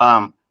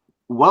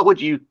what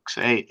would you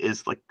say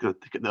is like the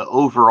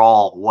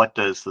overall? What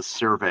does the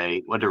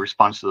survey? What the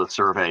response to the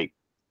survey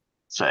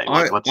say?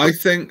 I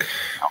think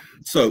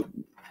so.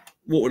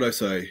 What would I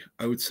say?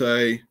 I would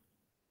say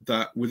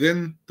that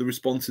within the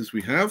responses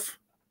we have,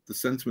 the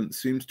sentiment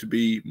seems to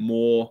be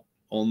more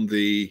on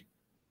the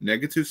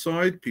negative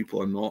side.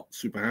 People are not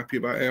super happy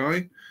about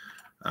AI.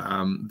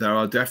 There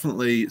are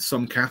definitely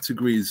some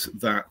categories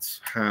that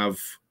have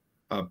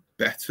a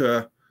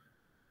better,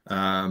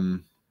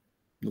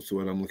 what's the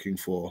word I'm looking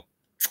for?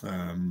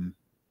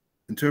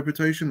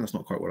 Interpretation. That's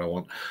not quite what I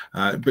want.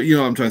 But you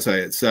know what I'm trying to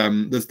say. It's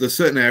there's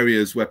certain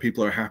areas where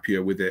people are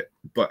happier with it,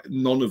 but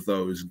none of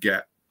those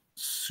get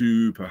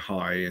super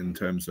high in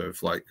terms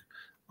of like,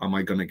 am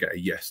I going to get a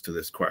yes to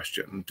this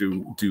question?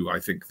 Do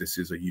I think this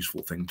is a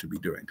useful thing to be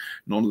doing?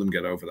 None of them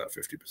get over that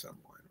 50% line,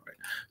 right?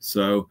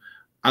 So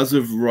as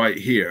of right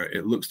here,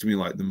 it looks to me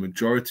like the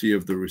majority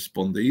of the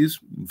respondees,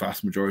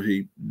 vast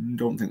majority,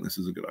 don't think this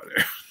is a good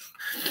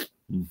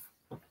idea.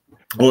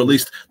 Or at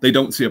least they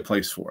don't see a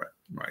place for it,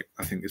 right?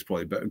 I think it's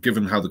probably better,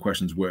 given how the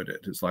question's worded.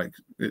 It's like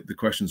the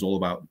question's all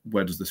about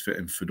where does this fit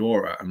in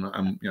Fedora, and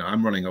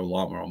I'm running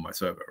Olama on my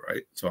server,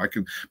 right? So I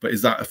can, but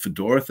is that a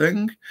Fedora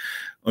thing,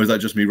 or is that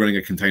just me running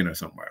a container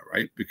somewhere,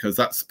 right? Because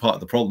that's part of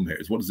the problem here.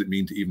 Is what does it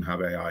mean to even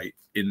have AI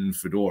in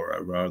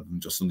Fedora rather than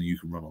just something you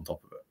can run on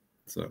top of it?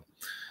 So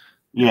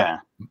yeah,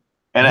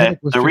 and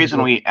the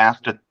reason we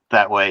asked it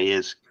that way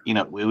is, you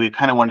know, we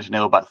kind of wanted to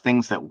know about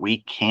things that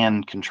we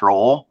can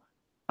control.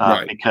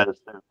 Right.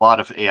 Because there's a lot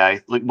of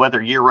AI, like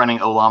whether you're running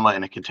Olama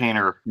in a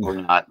container or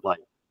not, like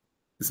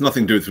it's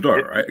nothing to do with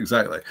Fedora, right?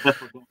 Exactly.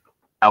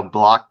 How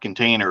block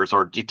containers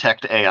or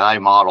detect AI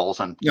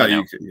models, and you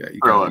can't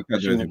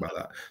do anything about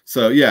that.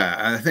 So yeah,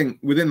 I think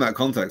within that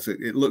context,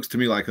 it looks to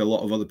me like a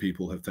lot of other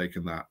people have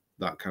taken that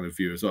kind of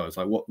view as well. It's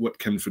like what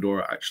can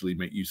Fedora actually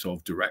make use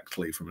of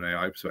directly from an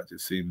AI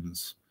perspective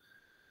seems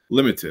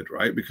limited,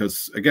 right?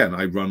 Because again,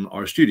 I run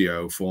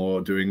RStudio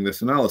for doing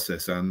this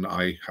analysis, and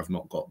I have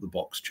not got the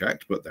box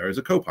checked, but there is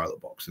a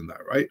Copilot box in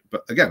there, right?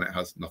 But again, it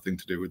has nothing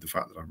to do with the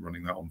fact that I'm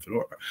running that on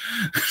Fedora.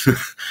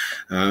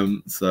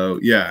 So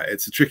yeah,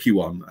 it's a tricky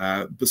one.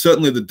 But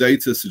certainly the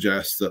data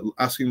suggests that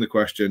asking the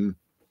question,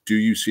 do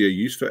you see a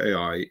use for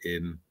AI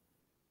in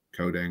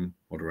coding,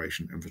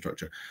 moderation,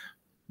 infrastructure?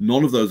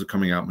 None of those are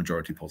coming out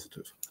majority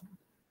positive.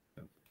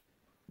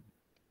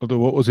 Although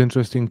what was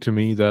interesting to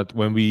me that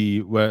when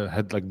we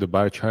had like the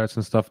bar charts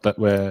and stuff that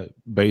were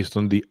based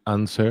on the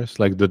answers,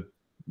 like the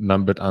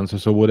numbered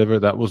answers or whatever,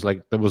 there was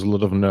a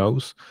lot of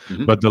no's.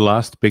 But the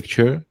last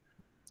picture,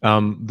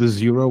 the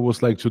 0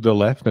 was like to the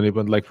left, and it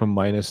went like from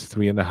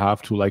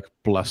 -3.5 to like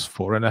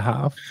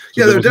 +4.5. So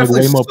yeah, there are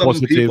definitely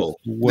some people.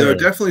 There are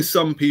definitely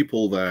some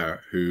people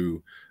there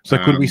who. So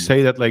could we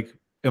say that, like,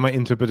 am I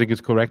interpreting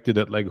it correctly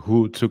that like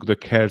who took the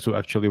care to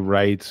actually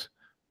write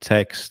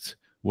text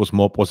was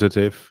more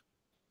positive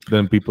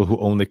than people who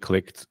only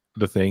clicked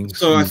the things?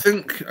 So I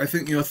think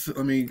you're.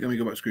 Let me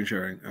go back to screen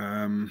sharing.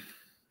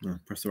 No,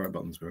 press the right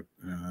buttons, Greg.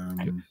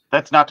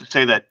 That's not to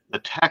say that the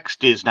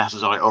text is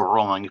necessarily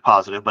overwhelmingly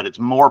positive, but it's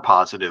more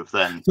positive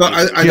than. So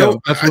I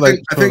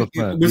think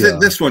was it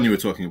this one you were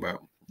talking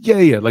about?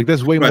 Yeah, like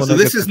there's way more. So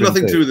this is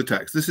nothing to do with the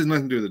text. This is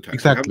nothing to do with the text.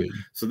 Exactly.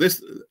 So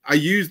I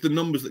used the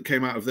numbers that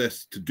came out of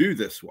this to do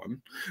this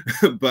one,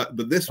 but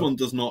this one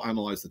does not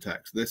analyze the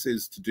text. This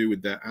is to do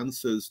with their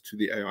answers to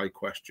the AI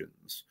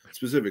questions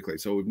specifically.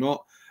 So we've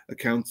not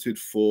accounted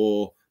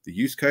for the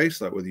use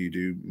case, like whether you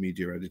do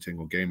media editing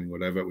or gaming,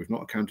 whatever. We've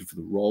not accounted for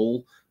the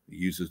role, the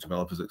users,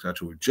 developers,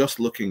 etc. We're just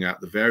looking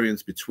at the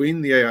variance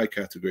between the AI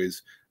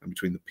categories and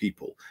between the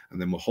people. And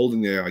then we're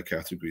holding the AI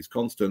categories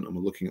constant, and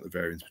we're looking at the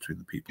variance between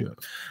the people.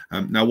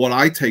 Yeah. Now, what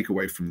I take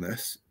away from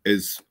this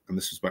is, and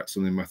this is back to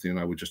something Matthew and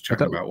I were just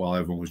chatting about while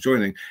everyone was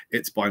joining,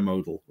 it's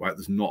bimodal, right?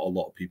 There's not a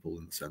lot of people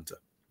in the center.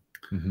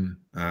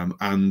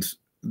 And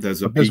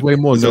there's a peak, way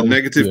more there's a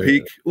negative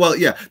peak. Well,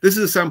 yeah, this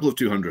is a sample of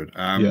 200.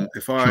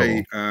 If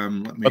I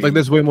but like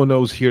there's way more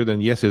no's here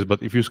than yeses.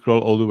 But if you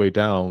scroll all the way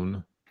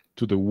down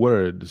to the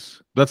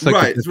words, that's like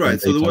right.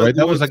 So the word,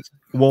 that was like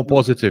more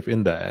positive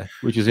in there,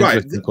 which is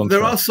interesting.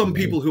 There are some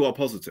people who are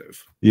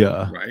positive.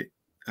 Yeah. Right.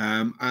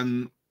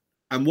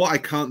 And what I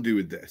can't do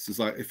with this is,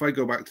 like, if I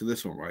go back to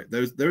this one, right,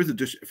 there is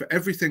a for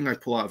everything I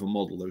pull out of a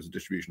model, there's a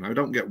distribution. I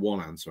don't get one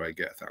answer, I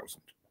get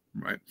 1,000.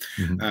 Right.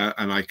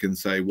 And I can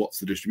say, what's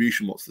the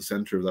distribution, what's the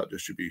center of that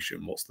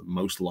distribution, what's the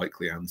most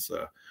likely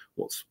answer,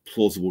 what's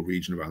plausible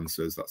region of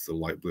answers, that's the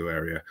light blue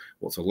area,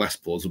 what's a less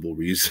plausible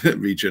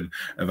region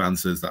of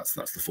answers, that's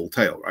the full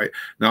tail. Right.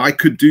 Now I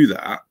could do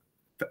that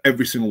for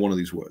every single one of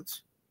these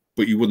words,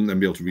 but you wouldn't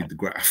then be able to read the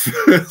graph.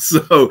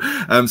 So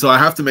I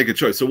have to make a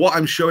choice. So what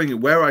I'm showing you,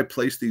 where I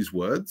place these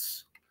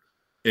words,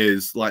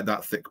 is like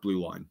that thick blue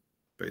line,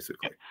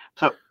 basically.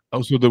 So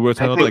also, the words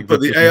are not like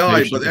but the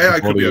AI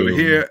could be over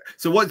here.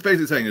 So what it's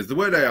basically saying is the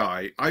word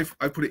AI, I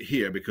put it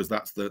here because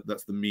that's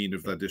the mean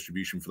of their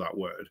distribution for that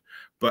word.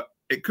 But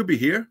it could be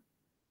here,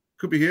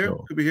 could be here,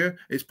 could be here.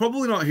 It's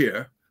probably not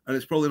here, and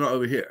it's probably not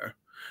over here.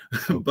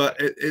 But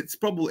it's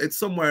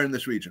somewhere in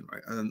this region,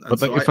 right? And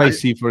but like, if I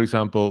see, for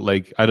example,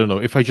 like, I don't know,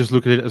 if I just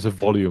look at it as a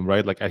volume,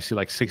 right? Like I see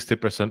like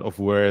 60% of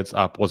words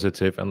are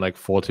positive and like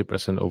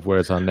 40% of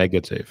words are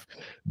negative.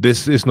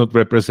 This is not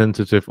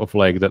representative of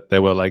like that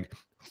there were like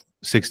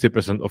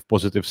 60% of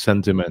positive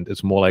sentiment.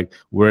 It's more like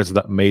words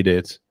that made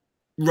it.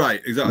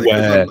 Right, exactly.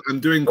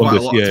 I'm doing quite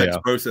a lot of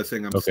text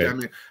processing.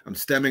 I'm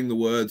stemming the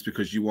words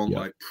because you want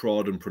like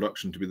prod and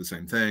production to be the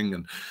same thing,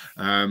 and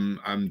I'm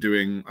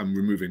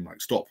removing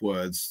like stop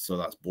words, so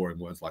that's boring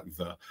words like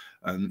the,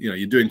 and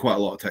you're doing quite a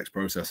lot of text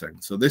processing.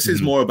 So this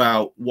is more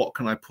about what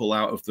can I pull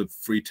out of the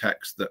free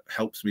text that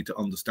helps me to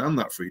understand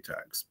that free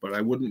text, but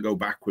I wouldn't go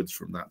backwards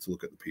from that to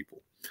look at the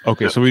people.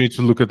 Okay, so we need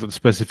to look at the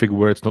specific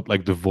words, not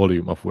like the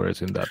volume of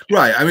words in that.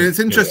 Right. I mean, it's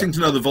interesting to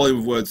know the volume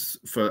of words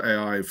for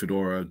AI,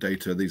 Fedora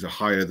data. These are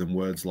higher than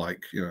words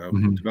like,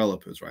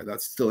 developers, right?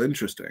 That's still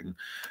interesting.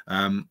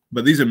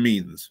 But these are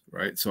means,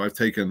 right? So I've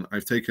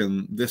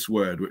taken this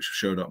word, which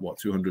showed up,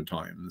 200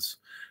 times,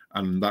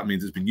 and that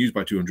means it's been used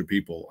by 200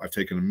 people. I've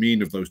taken a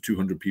mean of those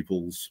 200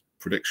 people's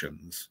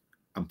predictions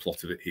and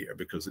plotted it here,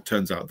 because it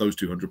turns out those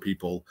 200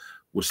 people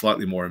were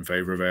slightly more in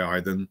favor of AI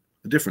than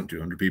a different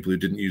 200 people who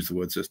didn't use the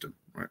word system,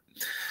 right?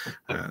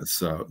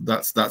 So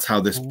that's how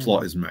this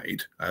plot is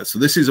made. So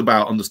this is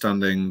about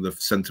understanding the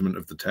sentiment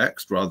of the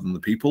text rather than the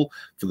people.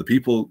 For the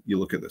people, you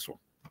look at this one.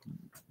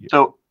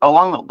 So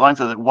along the lines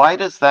of that, why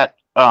does that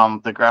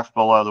the graph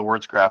below, the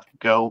words graph,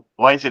 go?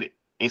 Why is it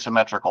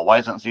asymmetrical? Why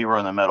isn't 0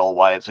 in the middle?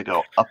 Why does it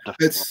go up to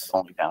 4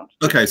 only down?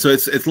 Okay, so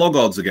it's log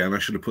odds again. I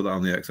should have put that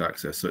on the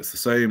x-axis. So it's the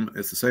same.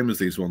 It's the same as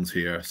these ones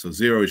here. So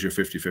 0 is your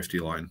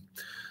 50-50 line,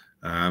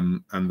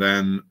 and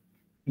then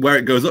where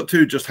it goes up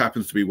to just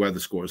happens to be where the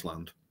scores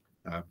land.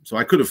 So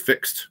I could have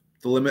fixed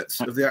the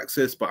limits of the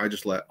axis, but I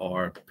just let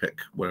R pick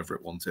whatever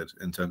it wanted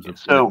in terms of.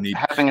 So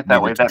having it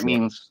that way, that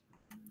means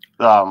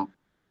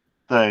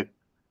the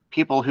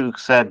people who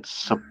said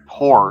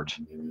support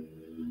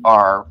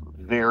are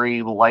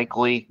very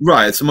likely.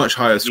 Right, it's a much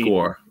higher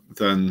score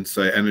than,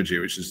 say, energy,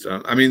 which is,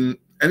 I mean,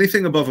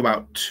 anything above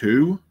about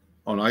 2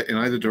 in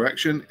either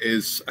direction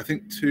is, I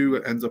think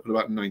 2 ends up at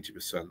about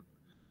 90%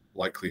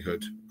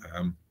 likelihood.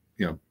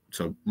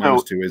 So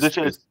minus 2 is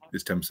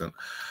 10%.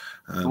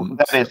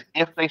 That is,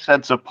 if they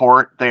said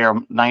support, they are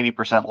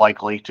 90%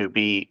 likely to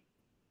be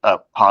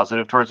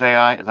positive towards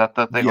AI. Is that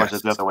the thing, or is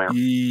it the other way around?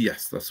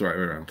 Yes, that's the right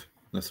way around.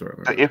 That's the right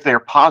way around. So if they're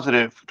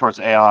positive towards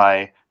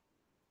AI,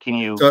 can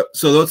you?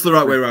 So that's the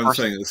right way around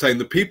saying it. It's saying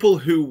the people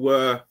who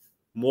were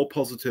more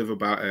positive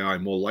about AI,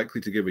 more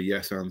likely to give a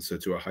yes answer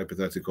to a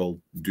hypothetical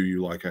 "Do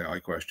you like AI?"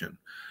 question.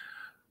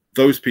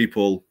 Those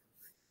people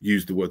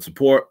use the word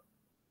support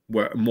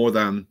more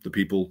than the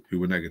people who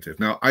were negative.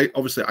 Now, I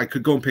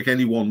could go and pick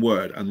any one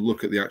word and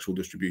look at the actual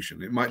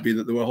distribution. It might be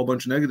that there were a whole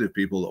bunch of negative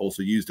people that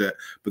also used it,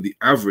 but the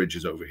average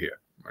is over here,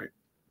 right?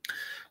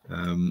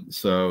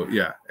 So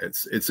yeah,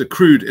 it's a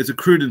crude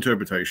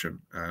interpretation,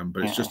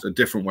 but it's just a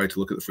different way to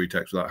look at the free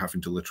text without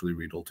having to literally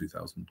read all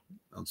 2,000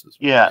 answers.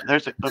 Yeah,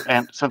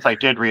 and since I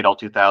did read all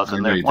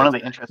 2,000, one of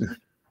the interesting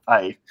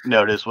I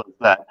noticed was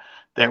that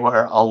there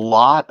were a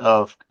lot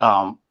of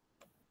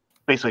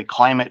basically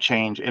climate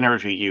change,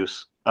 energy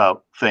use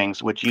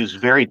things which use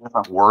very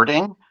different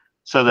wording,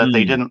 so that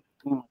they didn't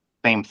do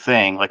the same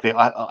thing. Like they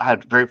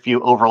had very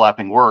few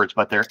overlapping words,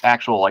 but their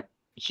actual like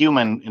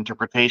human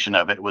interpretation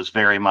of it was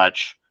very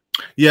much.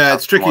 Yeah,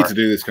 it's tricky to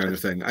do this kind of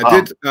thing. I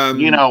did.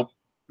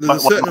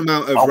 there's a certain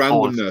amount of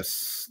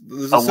randomness.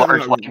 A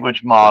large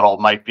language model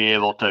might be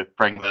able to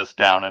bring this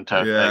down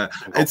into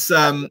it's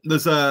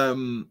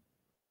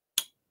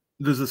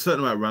there's a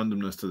certain amount of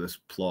randomness to this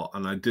plot,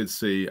 and I did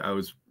see I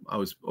was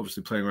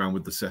obviously playing around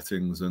with the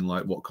settings and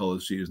like what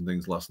colors to use and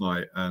things last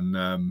night,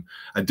 and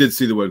I did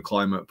see the word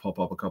climate pop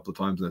up a couple of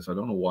times in this. I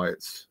don't know why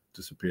it's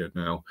disappeared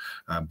now,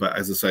 but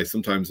as I say,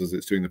 sometimes as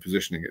it's doing the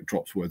positioning, it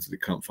drops words that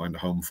it can't find a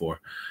home for,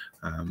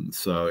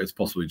 so it's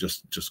possibly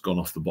just gone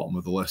off the bottom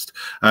of the list.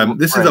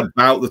 This is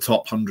about the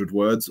top 100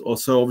 words or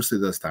so. Obviously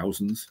there's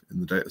thousands in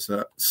the data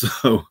set,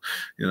 so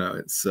you know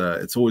it's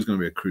always going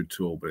to be a crude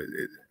tool, but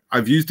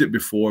I've used it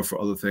before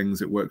for other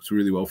things. It worked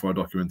really well for our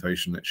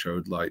documentation. It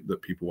showed like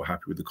that people were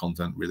happy with the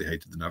content, really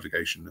hated the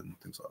navigation and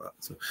things like that.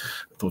 So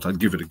I thought I'd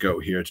give it a go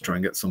here to try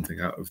and get something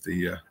out of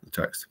the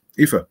text.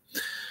 Aoife.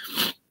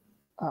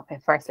 Okay,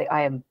 firstly,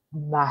 I am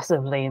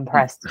massively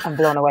impressed and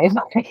blown away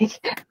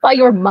by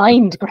your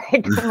mind,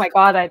 Greg. Oh my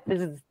God,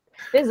 this is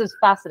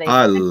fascinating.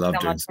 I love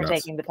so much for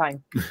taking the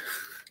time.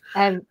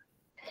 I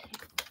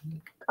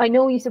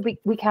know you said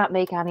we can't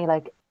make any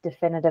like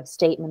definitive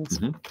statements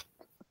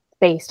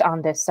based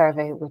on this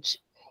survey, which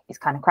is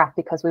kind of crap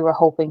because we were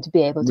hoping to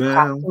be able to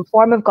craft some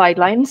form of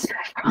guidelines.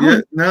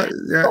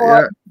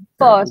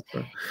 But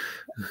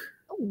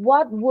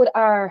what would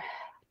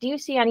do you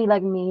see any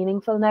like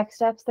meaningful next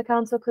steps the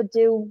council could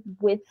do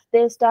with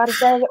this data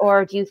set,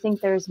 or do you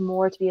think there's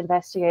more to be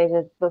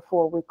investigated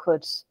before we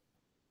could?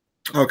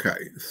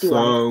 Okay,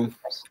 so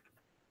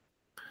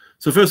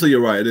firstly, you're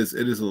right. It is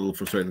a little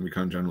frustrating that we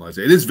can't generalize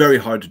it. It is very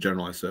hard to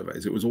generalize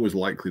surveys. It was always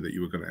likely that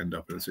you were going to end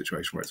up in a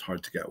situation where it's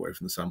hard to get away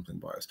from the sampling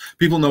bias.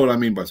 People know what I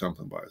mean by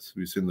sampling bias.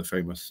 We've seen the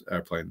famous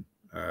airplane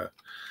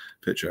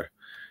picture.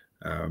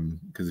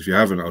 Because if you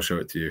haven't, I'll show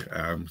it to you.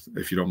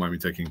 If you don't mind me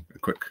taking a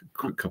quick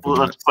couple of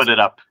minutes. Let's put it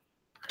up.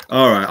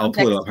 All right, I'll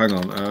pull it up. Hang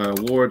on.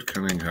 Ward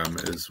Cunningham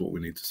is what we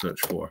need to search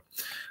for.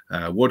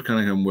 Ward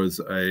Cunningham was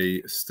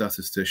a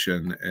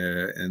statistician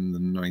in the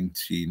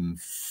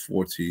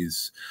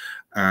 1940s,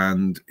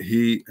 and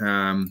he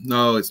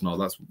no, it's not.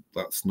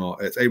 That's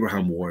not. It's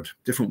Abraham Ward,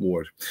 different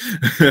Ward.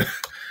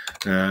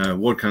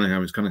 Ward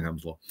Cunningham is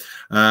Cunningham's law.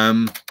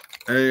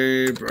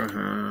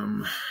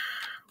 Abraham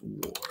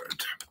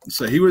Ward.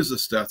 So he was a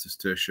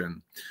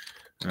statistician.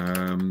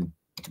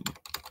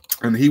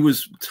 And he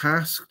was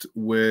tasked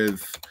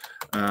with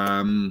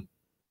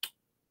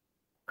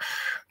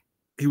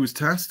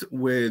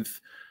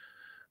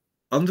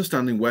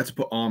understanding where to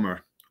put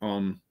armor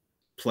on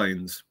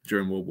planes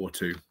during World War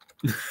II.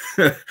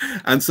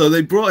 And so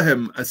they brought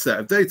him a set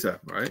of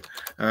data, right?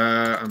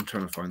 I'm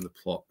trying to find the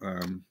plot,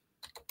 and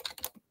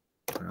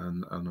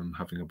I'm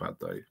having a bad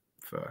day.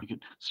 You can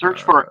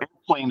search for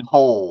airplane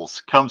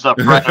holes. Comes up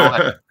right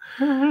away.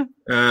 Here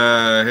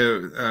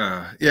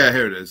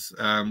it is.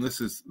 This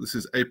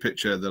is a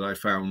picture that I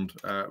found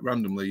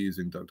randomly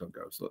using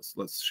DuckDuckGo. So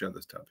let's share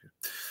this tab here.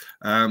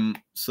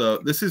 So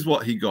this is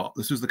what he got.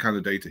 This was the kind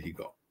of data he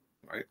got,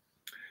 right?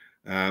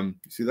 You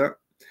see that?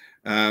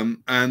 And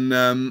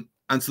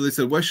so they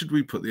said, where should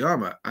we put the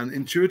armor? And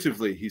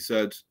intuitively, he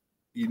said,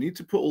 you need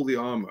to put all the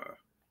armor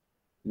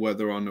where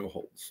there are no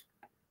holes,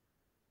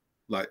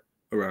 like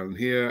around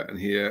here and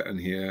here and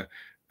here,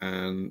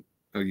 and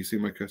oh, you see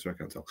my cursor? I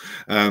can't tell.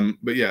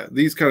 But yeah,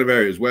 these kind of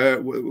areas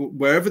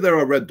wherever there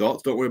are red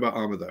dots, don't worry about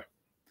armor there.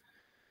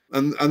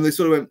 And they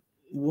sort of went,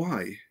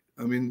 why?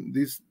 I mean,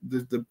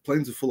 the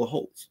planes are full of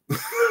holes.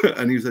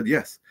 And he said,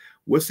 yes,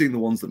 we're seeing the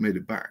ones that made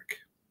it back.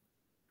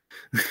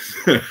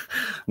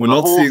 We're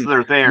not seeing that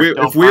are there.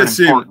 If we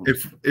assume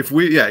if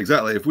we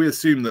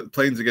assume that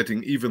planes are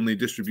getting evenly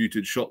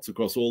distributed shots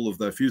across all of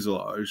their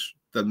fuselage,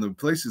 then the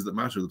places that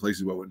matter are the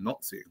places where we're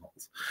not seeing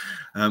holes.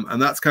 And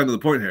that's kind of the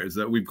point here, is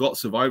that we've got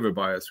survivor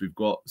bias, we've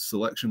got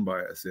selection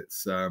bias.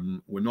 It's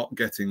we're not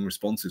getting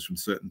responses from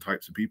certain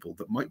types of people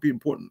that might be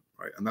important,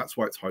 right? And that's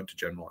why it's hard to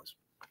generalize.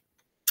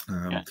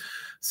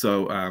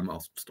 So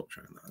I'll stop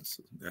sharing that.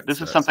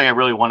 This is something I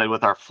really wanted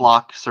with our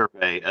flock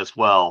survey as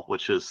well,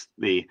 which is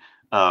the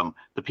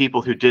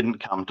people who didn't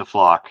come to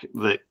flock,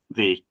 the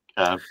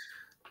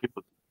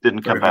people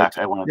didn't come back.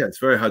 Yeah, it's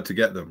very hard to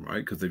get them,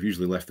 right? Because they've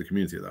usually left the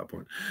community at that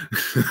point.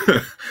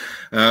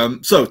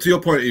 So to your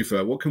point,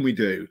 Aoife, what can we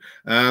do?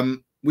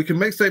 We can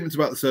make statements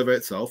about the survey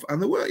itself, and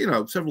there were,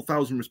 several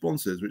thousand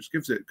responses, which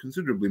gives it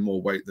considerably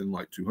more weight than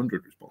like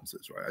 200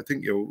 responses, right? I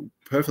think you're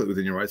perfectly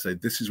within your right to say,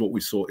 this is what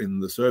we saw in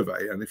the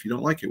survey, and if you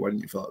don't like it, why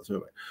didn't you fill out the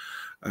survey?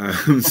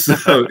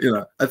 So,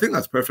 I think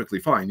that's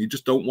perfectly fine. You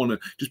just don't want to,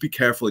 just be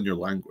careful in your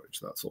language,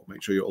 that's all.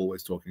 Make sure you're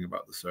always talking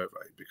about the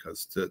survey,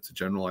 because to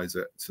generalize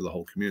it to the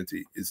whole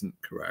community isn't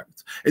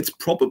correct. It's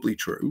probably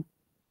true,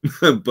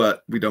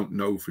 but we don't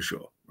know for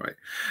sure, right?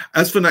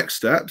 As for next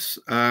steps,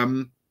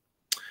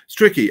 it's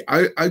tricky.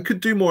 I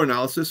could do more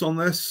analysis on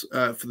this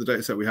for the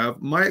data set we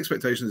have. My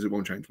expectation is it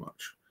won't change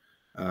much.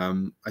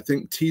 I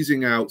think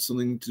teasing out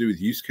something to do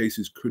with use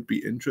cases could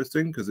be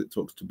interesting because it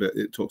talks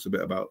a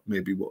bit about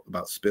maybe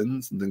about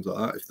spins and things like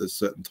that. If there's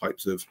certain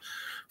types of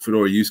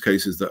Fedora use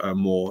cases that are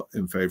more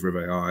in favor of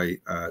AI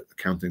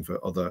accounting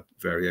for other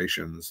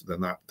variations,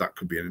 then that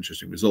could be an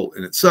interesting result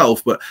in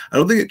itself. But I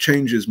don't think it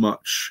changes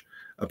much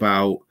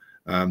about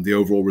the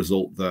overall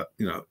result that,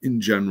 in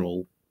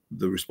general,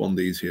 the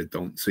respondees here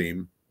don't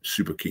seem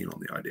super keen on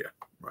the idea,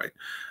 right?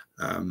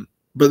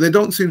 But they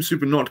don't seem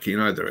super not keen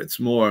either. It's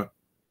more,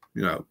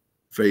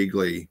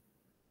 vaguely,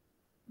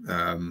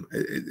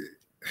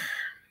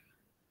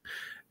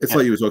 it's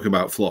like you were talking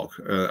about Flock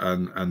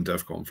and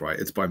DevConf, right?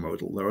 It's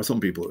bimodal. There are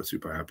some people who are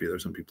super happy. There are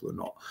some people who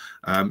are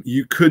not.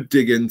 You could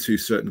dig into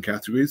certain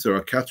categories. There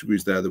are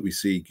categories there that we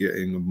see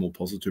getting a more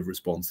positive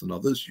response than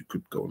others. You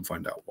could go and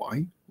find out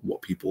why,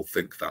 what people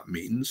think that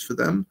means for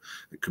them.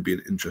 It could be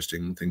an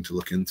interesting thing to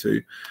look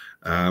into.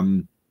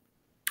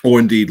 Or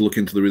indeed look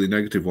into the really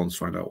negative ones,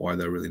 find out why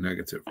they're really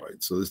negative,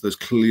 right? So there's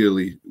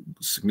clearly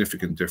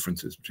significant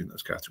differences between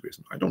those categories,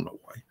 and I don't know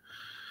why.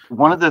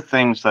 One of the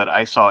things that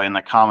I saw in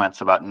the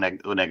comments about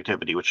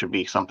negativity, which would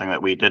be something that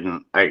we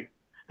didn't,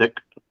 that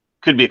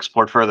could be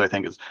explored further, I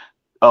think, is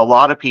a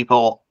lot of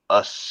people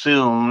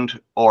assumed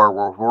or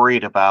were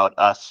worried about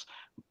us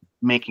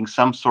making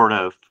some sort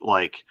of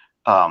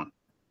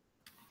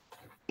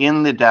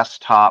in the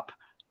desktop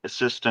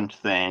assistant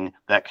thing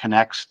that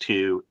connects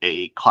to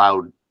a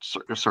cloud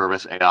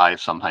service. AI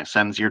sometimes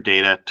sends your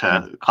data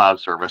to the cloud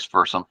service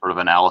for some sort of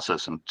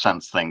analysis and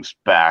sends things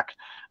back.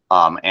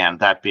 And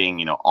that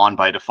being, on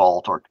by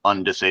default or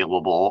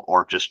undisableable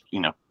or just,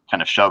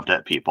 kind of shoved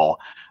at people.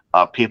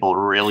 People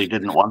really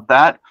didn't want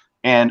that.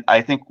 And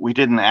I think we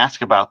didn't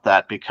ask about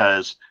that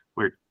because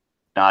we're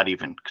not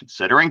even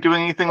considering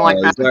doing anything like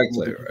that.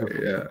 Exactly,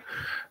 right, yeah.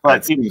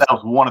 But that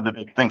was one of the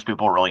big things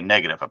people were really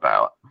negative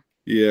about.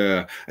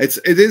 Yeah, it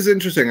is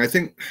interesting. I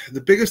think the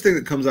biggest thing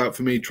that comes out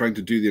for me trying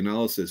to do the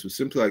analysis was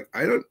simply like,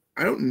 I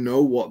don't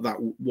know what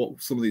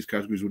some of these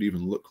categories would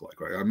even look like.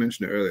 Right? I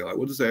mentioned it earlier. Like,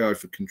 what does AI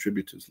for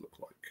contributors look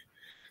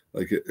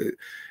like?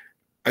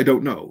 I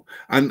don't know,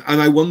 and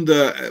I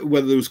wonder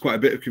whether there was quite a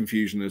bit of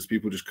confusion as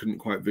people just couldn't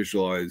quite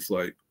visualize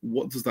like,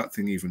 what does that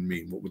thing even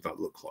mean? What would that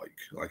look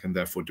like? And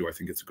therefore, do I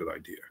think it's a good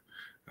idea?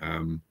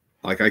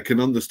 I can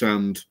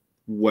understand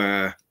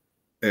where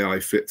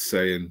AI fits,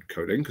 say, in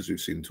coding, because we've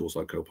seen tools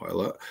like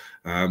Copilot.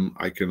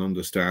 I can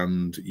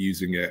understand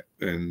using it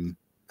in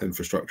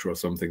infrastructure or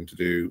something to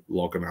do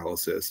log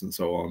analysis and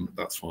so on.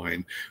 That's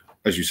fine.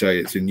 As you say,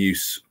 it's in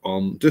use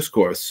on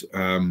discourse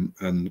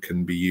and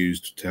can be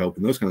used to help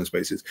in those kind of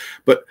spaces.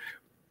 But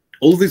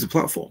all of these are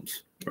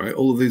platforms, right?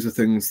 All of these are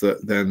things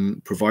that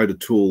then provide a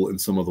tool in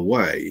some other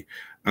way.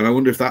 And I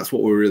wonder if that's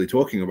what we're really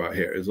talking about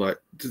here. Is like,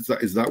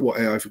 is that what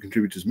AI for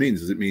contributors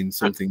means? Does it mean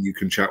something you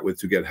can chat with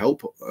to get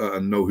help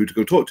and know who to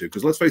go talk to?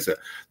 Because let's face it,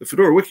 the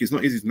Fedora wiki is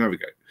not easy to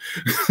navigate.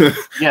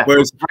 Yeah.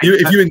 Whereas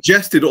if you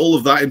ingested all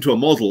of that into a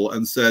model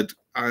and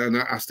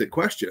asked it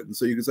questions,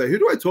 so you could say, who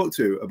do I talk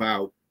to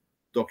about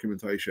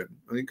documentation?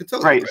 And you could tell.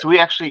 Right. So we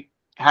actually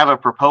have a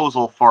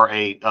proposal for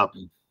a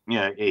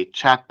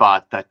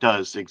chatbot that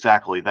does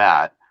exactly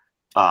that.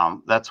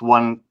 That's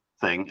one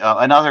thing.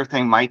 Another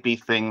thing might be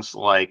things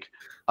like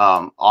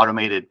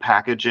automated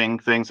packaging,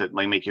 things that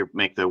might make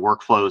the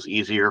workflows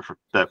easier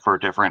for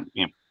different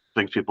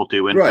things people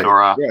do in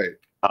Fedora.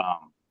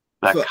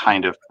 Right.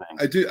 Kind of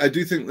thing. I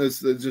do think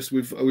there's just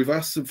we've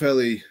asked some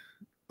fairly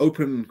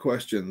open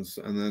questions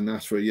and then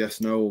asked for a yes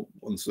no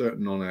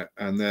uncertain on it,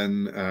 and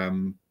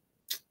then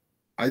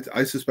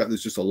I suspect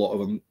there's just a lot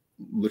of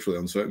literally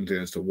uncertainty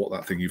as to what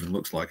that thing even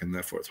looks like, and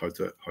therefore it's hard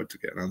to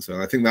get an answer.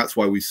 And I think that's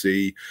why we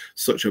see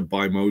such a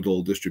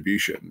bimodal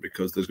distribution,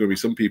 because there's going to be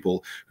some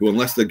people who,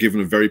 unless they're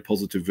given a very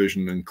positive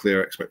vision and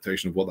clear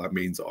expectation of what that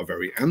means, are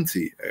very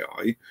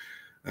anti-AI.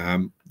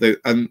 And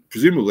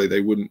presumably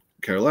they wouldn't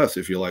care less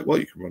if you're like, well,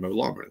 you can run a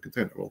llama in a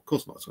container. Well, of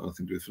course not. It's got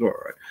nothing to do with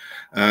Fedora,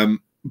 right?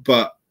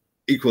 But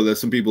equally, there's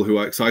some people who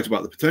are excited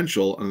about the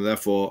potential and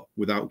therefore,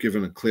 without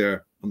giving a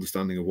clear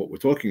understanding of what we're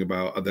talking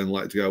about, are then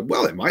like to go,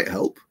 well, it might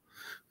help.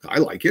 I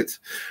like it,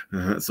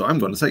 so I'm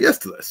going to say yes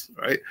to this,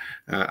 right?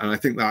 And I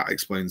think that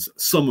explains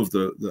some of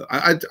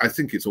I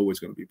think it's always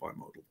going to be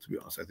bimodal, to be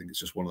honest. I think it's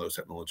just one of those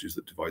technologies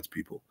that divides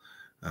people.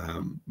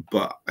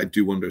 But I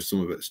do wonder if some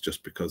of it's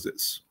just because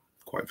it's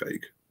quite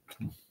vague.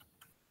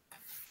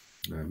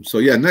 So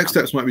yeah, next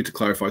steps might be to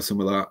clarify some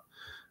of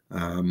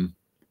that.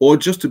 Or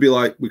just to be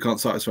like, we can't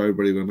satisfy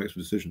everybody, we're going to make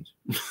some decisions.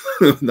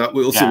 That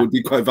would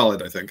be quite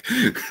valid, I think.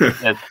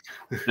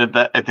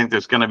 I think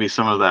there's going to be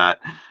some of that.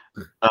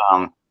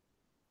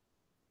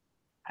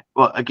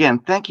 Well, again,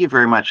 thank you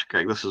very much,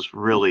 Greg. This is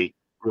really,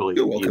 really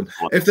You're welcome.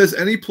 Useful. If there's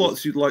any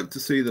plots you'd like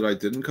to see that I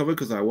didn't cover,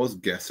 because I was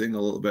guessing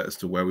a little bit as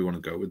to where we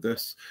want to go with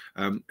this,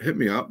 hit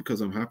me up, because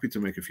I'm happy to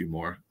make a few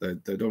more.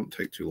 They don't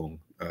take too long.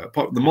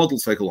 The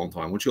models take a long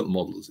time. Once you got the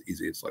model, it's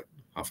easy. It's like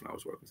half an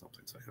hour's work or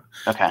something. So,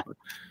 yeah. Okay.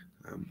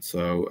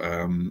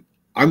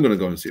 I'm going to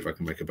go and see if I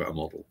can make a better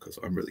model, because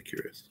I'm really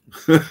curious.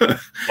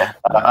 Yeah,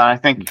 I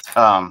think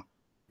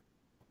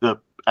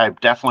I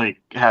definitely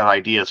have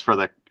ideas for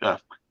the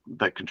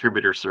the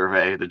contributor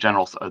survey, the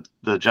general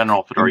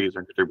Fedora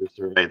user contributor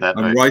survey. That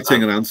I'm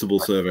writing an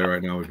Ansible survey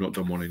right now. We've not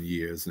done one in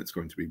years, and it's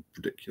going to be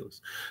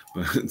ridiculous.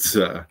 But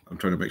I'm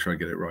trying to make sure I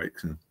get it right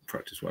and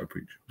practice what I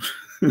preach.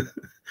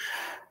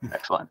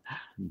 Excellent.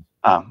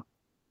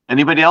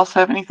 Anybody else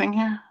have anything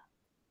here?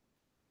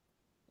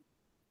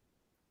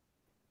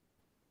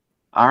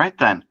 All right,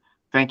 then.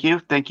 Thank you.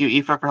 Thank you,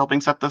 Aoife, for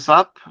helping set this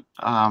up.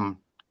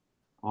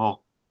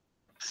 We'll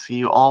see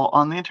you all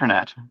on the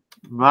internet.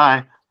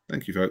 Bye.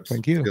 Thank you, folks.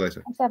 Thank you. See you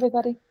later. Thanks,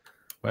 everybody.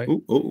 Bye.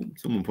 Oh,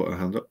 someone put a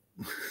hand up.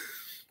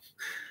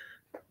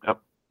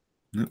 Yep.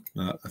 No,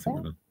 I think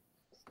we're done.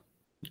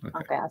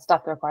 Okay, I'll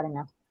stop the recording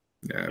now.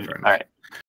 Yeah, fair enough. All right.